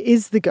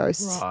is the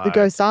ghosts. Right. The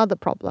ghosts are the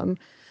problem.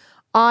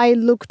 I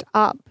looked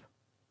up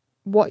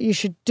what you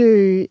should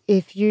do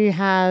if you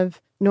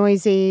have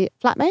noisy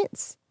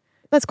flatmates.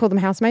 Let's call them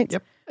housemates.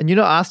 Yep. And you're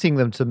not asking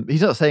them to,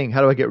 he's not saying,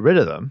 how do I get rid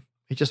of them?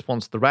 He just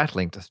wants the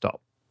rattling to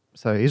stop.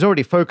 So he's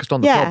already focused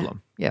on the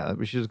problem. Yeah,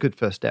 which is a good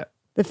first step.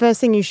 The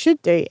first thing you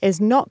should do is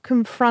not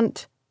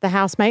confront the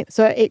housemate.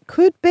 So it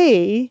could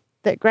be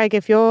that, Greg,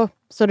 if you're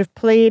sort of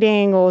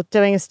pleading or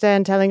doing a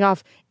stern telling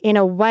off in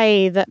a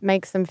way that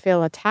makes them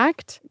feel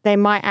attacked, they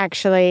might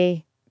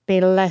actually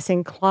be less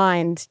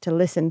inclined to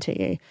listen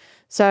to you.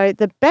 So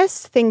the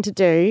best thing to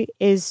do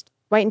is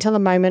wait until a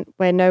moment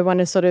where no one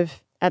is sort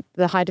of at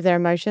the height of their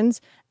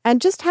emotions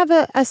and just have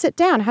a sit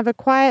down, have a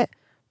quiet,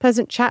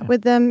 pleasant chat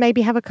with them,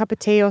 maybe have a cup of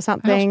tea or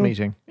something. House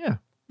meeting, yeah.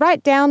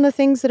 Write down the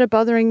things that are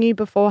bothering you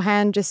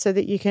beforehand just so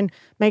that you can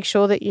make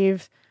sure that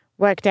you've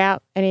worked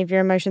out any of your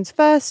emotions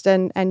first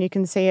and you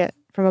can see it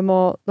from a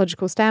more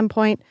logical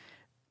standpoint,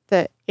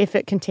 that if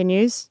it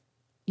continues,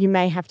 you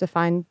may have to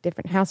find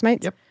different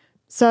housemates. Yep.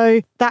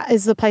 So that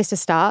is the place to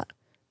start.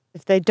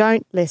 If they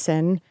don't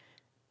listen,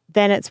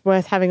 then it's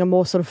worth having a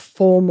more sort of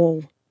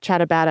formal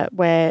chat about it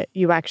where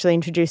you actually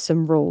introduce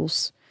some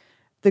rules.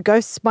 The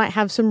ghosts might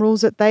have some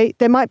rules that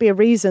there might be a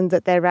reason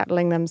that they're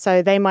rattling them.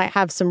 So they might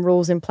have some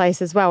rules in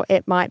place as well.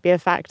 It might be a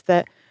fact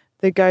that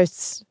the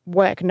ghosts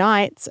work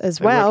nights as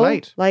They work well.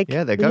 late. Like,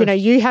 Yeah, they're you know,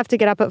 ghosts. you have to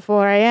get up at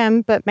 4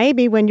 a.m., but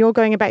maybe when you're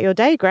going about your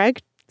day,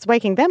 Greg, it's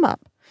waking them up.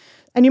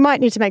 And you might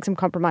need to make some I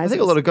compromises.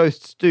 think a lot of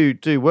ghosts do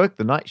work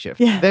the night shift.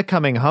 Yeah. They're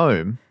coming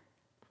home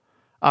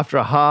after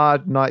a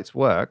hard night's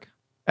work,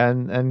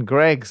 and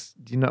Greg's,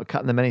 you're not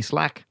cutting them any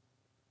slack.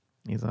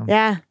 He's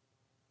Yeah.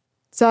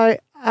 So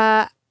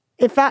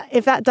if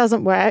that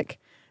doesn't work,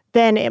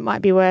 then it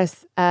might be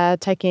worth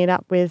taking it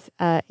up with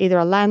either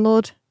a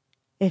landlord,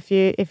 if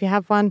you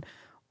have one,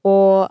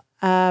 or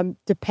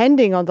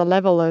depending on the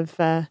level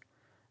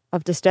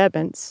of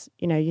disturbance,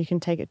 you know, you can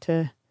take it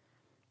to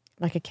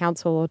like a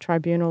council or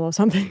tribunal or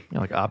something.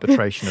 like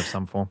arbitration of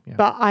some form. Yeah.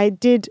 But I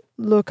did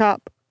look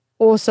up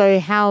also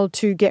how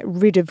to get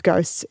rid of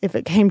ghosts if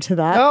it came to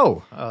that.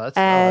 That's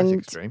And-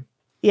 extreme.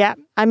 Yeah,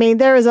 I mean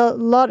there is a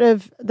lot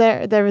of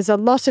there is a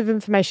lot of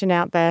information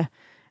out there,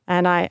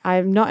 and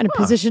I'm not in a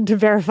position to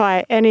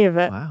verify any of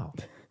it. Wow.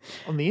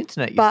 On the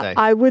internet, you But say?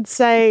 I would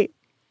say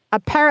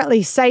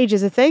apparently sage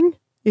is a thing.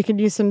 You can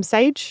use some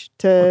sage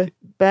to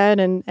burn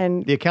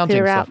and The accounting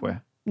clear out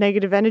software.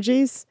 negative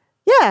energies.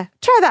 Yeah,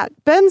 try that.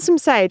 Burn some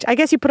sage. I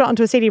guess you put it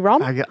onto a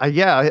CD-ROM. I'm just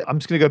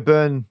going to go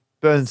burn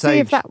See sage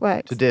if that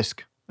works. to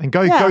disk. And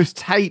Yeah.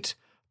 ghosts hate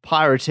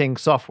pirating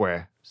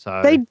software.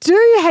 So They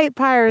do hate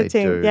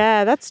pirating. do.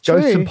 Yeah, that's true.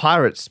 ghosts and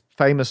pirates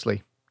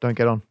famously don't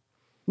get on.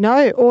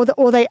 No,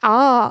 or they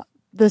are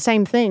the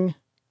same thing.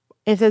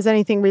 If there's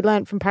anything we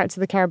learned from Pirates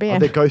of the Oh, Caribbean.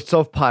 they're ghosts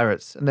of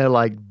pirates. And they're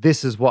like,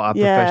 this is what our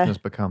Yeah. profession has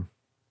become.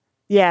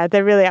 Yeah,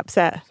 they're really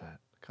upset. So,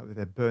 can't believe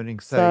they're burning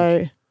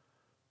sage.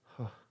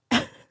 So,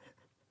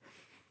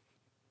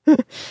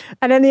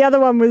 and then the other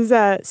one was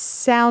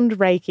sound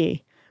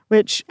Reiki,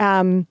 which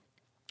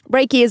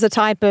Reiki is a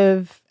type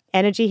of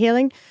energy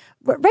healing.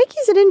 Reiki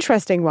is an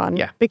interesting one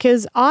Yeah.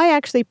 because I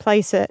actually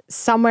place it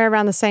somewhere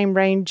around the same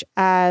range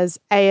as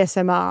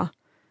ASMR,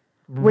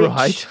 which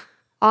Right.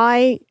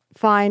 I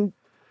find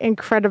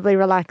incredibly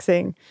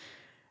relaxing.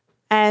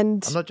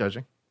 And I'm not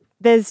judging.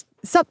 there's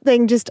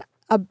something just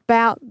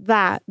about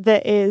that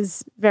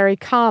is very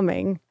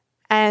calming.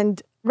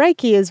 And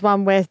Reiki is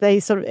one where they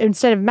sort of,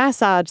 instead of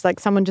massage, like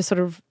someone just sort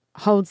of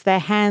holds their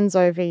hands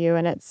over you,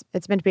 and it's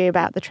meant to be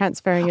about the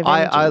transferring of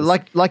energies. I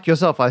like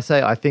yourself, I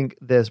think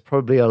there's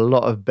probably a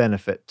lot of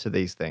benefit to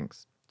these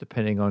things,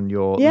 depending on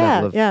your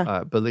level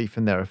of belief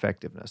in their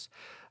effectiveness.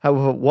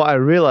 However, what I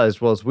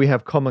realized was we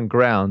have common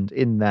ground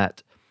in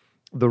that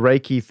the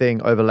Reiki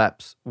thing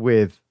overlaps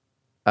with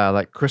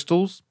like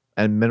crystals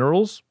and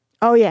minerals.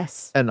 Oh,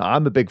 yes. And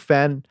I'm a big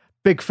fan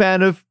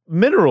of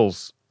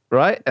minerals,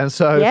 right? And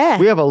so Yeah.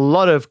 we have a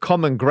lot of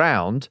common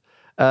ground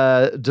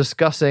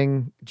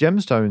discussing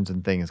gemstones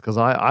and things, because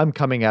I'm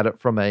coming at it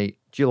from a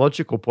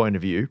geological point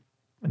of view,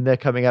 and they're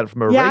coming at it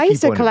from a Yeah, Reiki I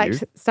used to point of collect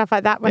view. stuff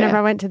like that whenever Yeah.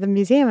 I went to the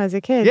museum as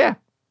a kid. Yeah.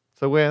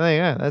 So there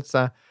you go. That's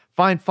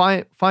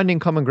finding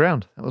common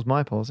ground. That was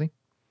my policy.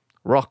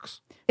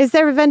 Rocks. Is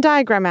there a Venn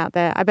diagram out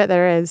there? I bet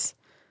there is.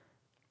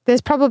 There's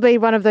probably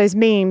one of those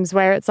memes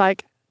where it's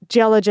like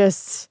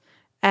geologists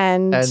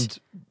and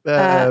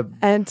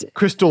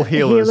Crystal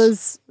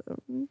healers.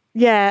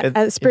 Yeah, And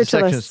and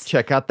spiritualists.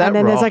 Check out that And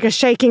then rock. there's like a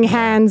shaking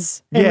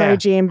hands Yeah.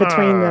 emoji in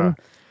between them.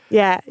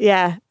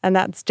 Yeah. And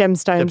that's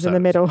gemstones in the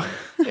Gemstones. middle.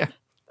 Yeah.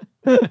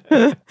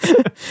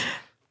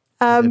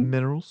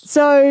 Minerals.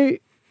 So,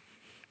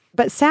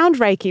 but sound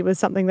Reiki was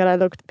something that I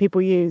looked at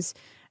people use.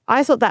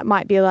 I thought that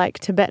might be like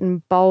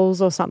Tibetan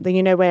bowls or something,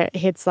 you know, where it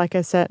hits like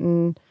a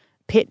certain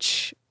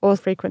pitch or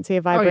frequency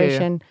of yeah.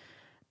 vibration.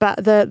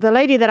 But the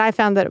lady that I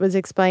found that was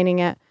explaining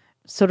it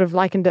sort of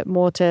likened it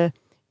more to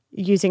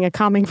using a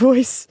calming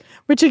voice,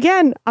 which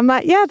again, I'm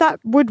like, yeah, that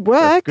would work.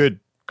 That's good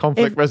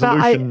conflict but I-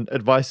 resolution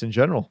advice in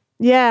general.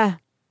 Yeah.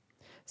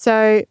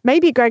 So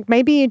maybe, Greg,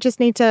 maybe you just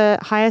need to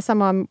hire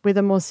someone with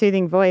a more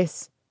soothing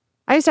voice.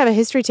 I used to have a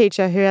history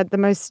teacher who had the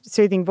most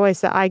soothing voice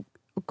that I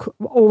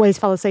always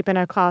fell asleep in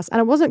her class. And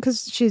it wasn't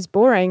because she's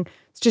boring.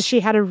 It's just she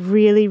had a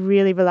really,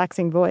 really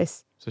relaxing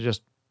voice. So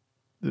just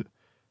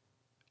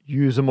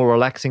use a more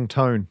relaxing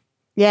tone.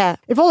 Yeah.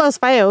 If all else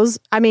fails,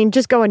 I mean,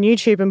 just go on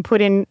YouTube and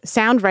put in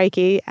sound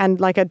Reiki and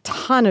like a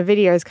ton of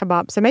videos come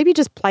up. So maybe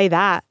just play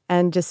that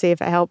and just see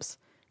if it helps.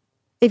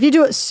 If you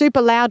do it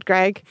super loud,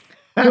 Greg,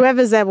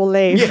 whoever's there will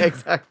leave. Yeah,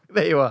 exactly.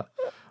 There you are.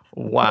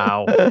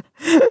 Wow.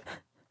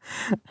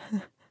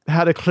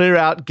 How to clear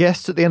out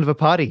guests at the end of a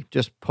party.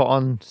 Just put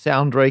on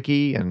sound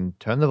Reiki and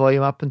turn the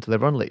volume up until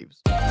everyone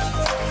leaves.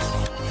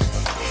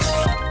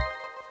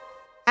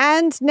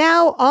 And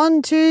now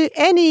on to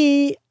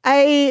any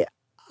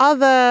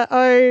other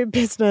O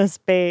business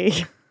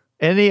B.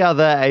 Any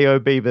other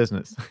AOB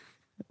business?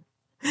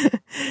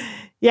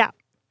 Yeah.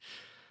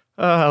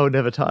 Oh, I'll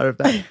never tire of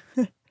that.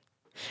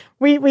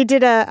 We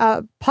did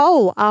a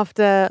poll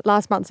after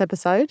last month's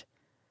episode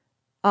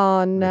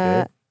on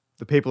The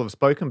people have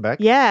spoken back.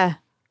 yeah,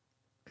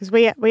 because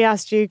we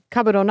asked you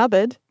cupboard or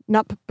Nupboard.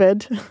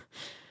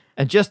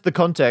 And just the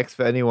context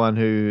for anyone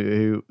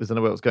who was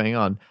unaware what's going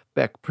on,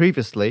 Beck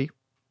previously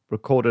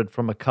recorded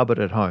from a cupboard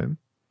at home,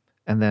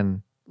 and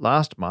then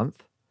last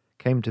month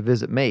came to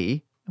visit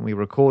me, and we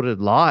recorded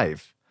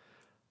live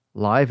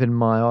live in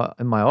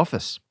my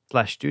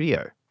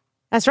office/studio.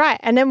 That's right.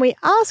 And then we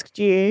asked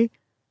you,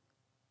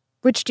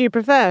 which do you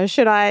prefer?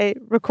 Should I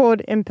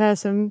record in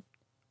person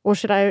or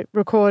should I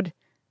record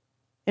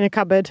in a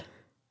cupboard?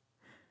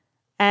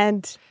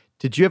 And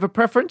did you have a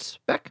preference,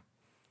 Beck?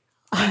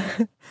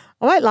 I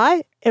won't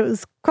lie. It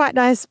was quite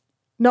nice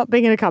not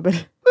being in a cupboard.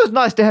 It was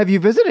nice to have you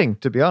visiting,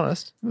 to be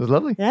honest. It was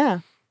lovely. Yeah.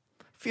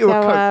 Fewer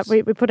coats.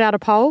 We put out a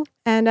poll.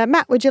 And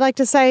Matt, would you like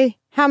to say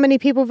how many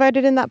people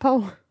voted in that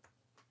poll?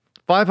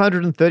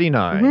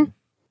 539.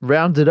 Mm-hmm.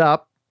 Rounded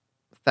up,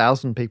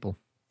 1,000 people.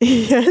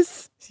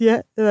 Yes.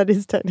 Yeah, that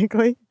is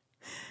technically.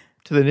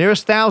 To the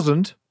nearest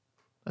 1,000,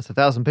 that's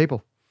 1,000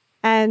 people.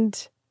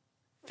 And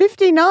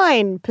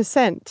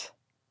 59%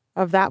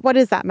 of that, what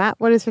is that, Matt?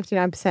 What is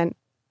 59%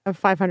 of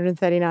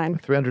 539?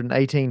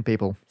 318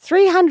 people.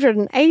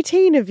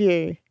 318 of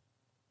you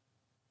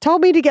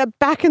told me to get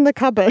back in the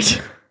cupboard.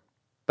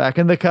 Back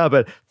in the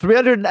cupboard.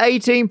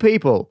 318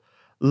 people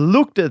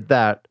looked at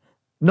that,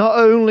 not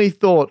only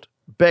thought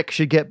Beck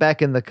should get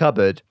back in the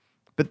cupboard,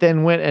 but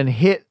then went and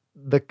hit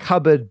the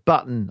cupboard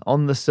button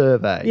on the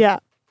survey. Yeah.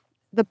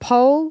 The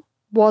poll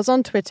was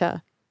on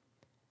Twitter.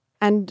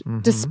 And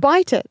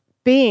despite it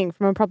being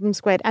from A Problem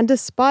Squared, and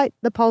despite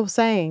the poll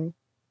saying,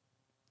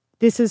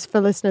 this is for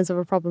listeners of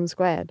A Problem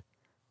Squared,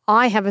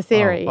 I have a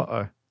theory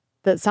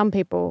that some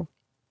people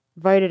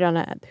voted on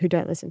it who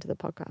don't listen to the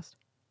podcast.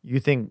 You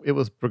think it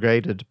was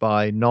brigaded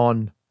by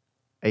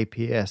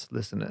non-APS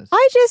listeners?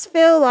 I just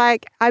feel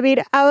like,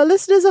 our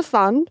listeners are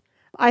fun.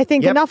 I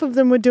think enough of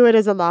them would do it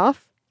as a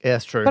laugh. Yeah,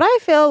 that's true. But I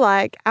feel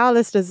like our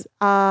listeners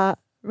are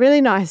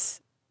really nice.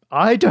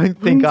 I don't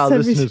think our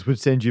listeners would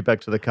send you back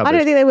to the cupboard. I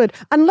don't think they would.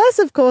 Unless,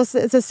 of course,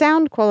 it's a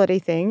sound quality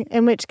thing,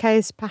 in which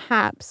case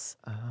perhaps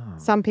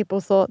some people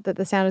thought that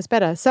the sound is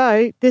better.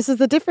 So this is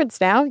the difference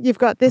now. You've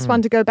got this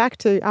one to go back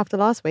to after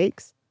last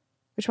week's.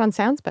 Which one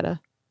sounds better?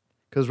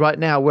 Because right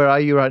now, where are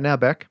you right now,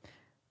 Beck?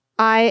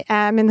 I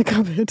am in the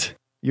cupboard.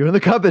 You're in the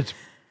cupboard.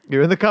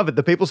 You're in the cupboard.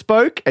 The people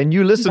spoke and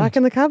you listened. Back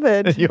in the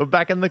cupboard. You're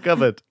back in the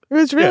cupboard. It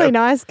was really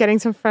nice getting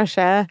some fresh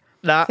air,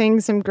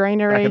 seeing some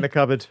greenery. Back in the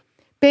cupboard.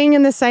 Being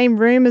in the same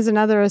room as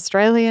another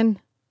Australian.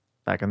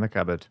 Back in the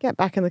cupboard. Get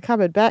back in the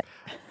cupboard, Beck.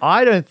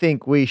 I don't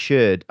think we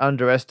should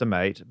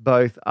underestimate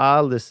both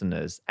our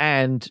listeners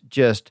and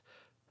just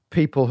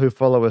people who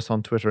follow us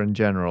on Twitter in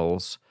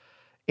general's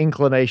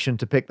inclination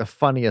to pick the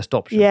funniest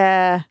option.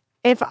 Yeah.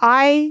 If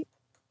I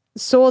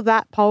saw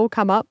that poll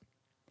come up,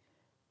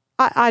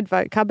 I'd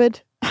vote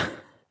cupboard.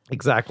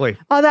 Exactly.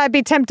 Although I'd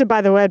be tempted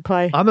by the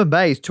wordplay. I'm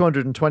amazed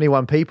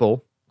 221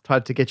 people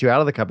tried to get you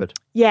out of the cupboard.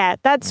 Yeah,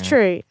 that's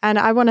true. And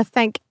I want to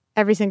thank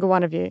every single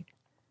one of you.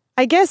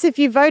 I guess if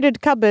you voted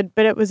cupboard,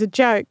 but it was a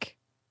joke,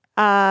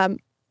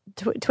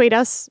 tweet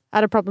us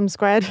at A Problem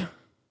Squared.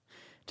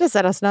 Just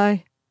let us know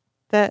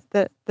that.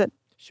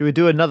 Should we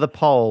do another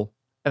poll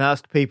and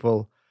ask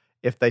people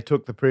if they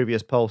took the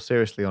previous poll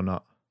seriously or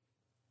not?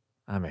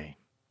 I'm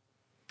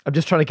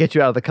just trying to get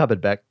you out of the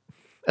cupboard, Beck.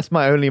 That's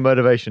my only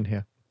motivation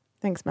here.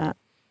 Thanks, Matt.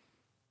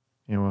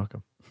 You're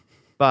welcome.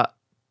 But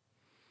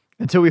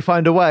until we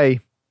find a way,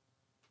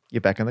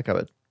 you're back in the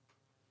cupboard.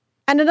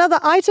 And another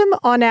item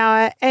on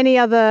our any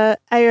other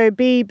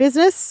AOB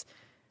business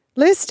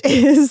list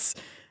is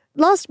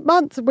last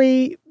month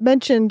we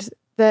mentioned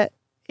that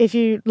if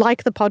you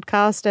like the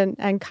podcast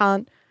and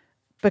can't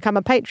become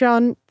a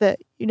Patreon, that,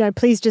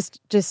 please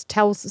just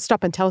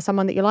stop and tell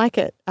someone that you like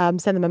it. Send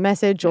them a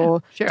message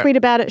or tweet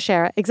about it,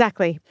 share it.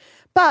 Exactly.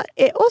 But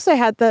it also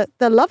had the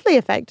lovely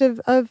effect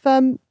of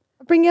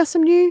bringing us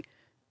some new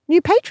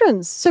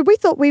patrons. So we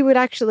thought we would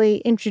actually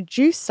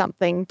introduce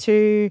something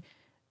to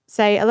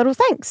say a little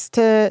thanks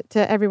to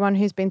everyone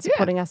who's been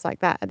supporting us like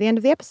that at the end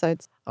of the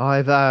episodes.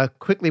 I've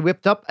quickly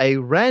whipped up a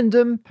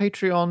random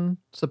Patreon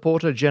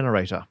supporter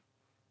generator.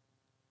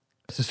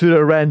 It's a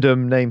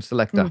pseudo-random name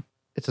selector.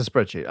 It's a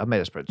spreadsheet. I've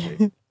made a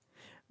spreadsheet.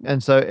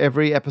 And so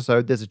every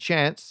episode, there's a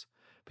chance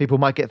people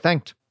might get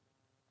thanked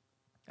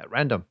at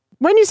random.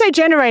 When you say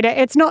generator,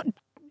 it's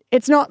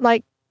not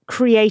like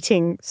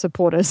creating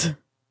supporters.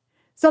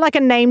 It's not like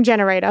a name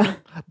generator.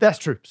 That's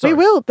true. Sorry.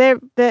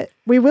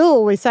 We will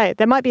always say it.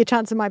 There might be a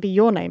chance it might be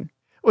your name.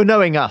 Well,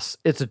 knowing us,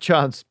 it's a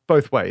chance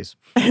both ways.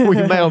 We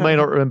may or may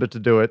not remember to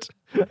do it.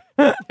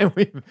 And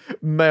we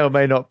may or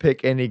may not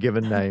pick any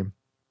given name.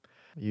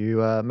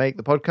 You make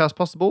the podcast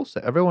possible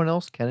so everyone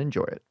else can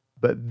enjoy it.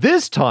 But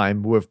this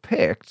time we've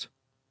picked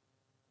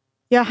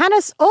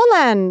Johannes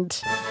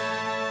Orland,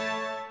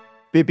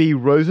 Bibi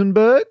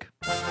Rosenberg,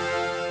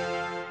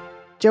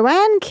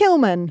 Joanne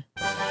Kilman,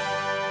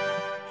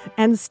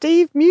 and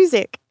Steve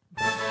Music.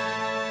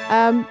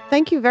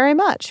 Thank you very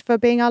much for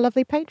being our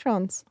lovely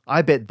patrons.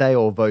 I bet they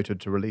all voted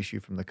to release you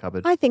from the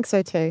cupboard. I think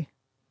so too.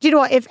 Do you know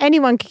what? If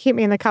anyone can keep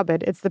me in the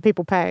cupboard, it's the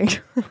people paying.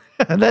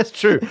 And that's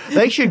true.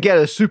 They should get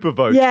a super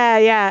vote.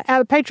 Yeah.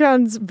 Our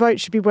Patreon's vote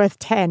should be worth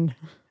 10.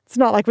 It's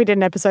not like we did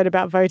an episode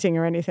about voting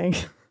or anything.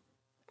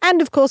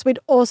 And of course, we'd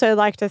also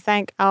like to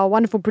thank our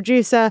wonderful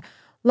producer,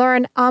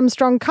 Lauren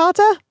Armstrong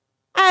Carter,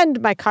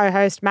 and my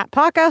co-host, Matt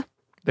Parker.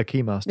 The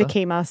Keymaster. The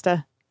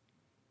Keymaster.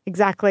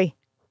 Exactly.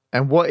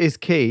 And what is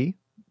key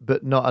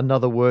but not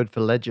another word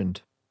for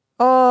legend.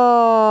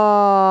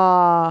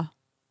 Oh,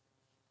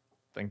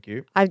 Thank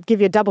you. I'd give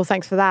you a double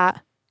thanks for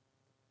that.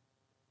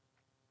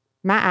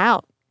 Matt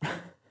out.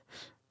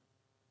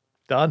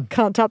 Done.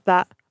 Can't top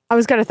that. I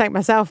was going to thank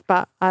myself,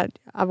 but I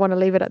want to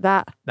leave it at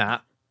that. Nah,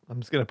 I'm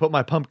just going to put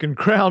my pumpkin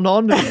crown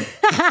on and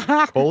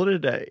call it a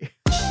day.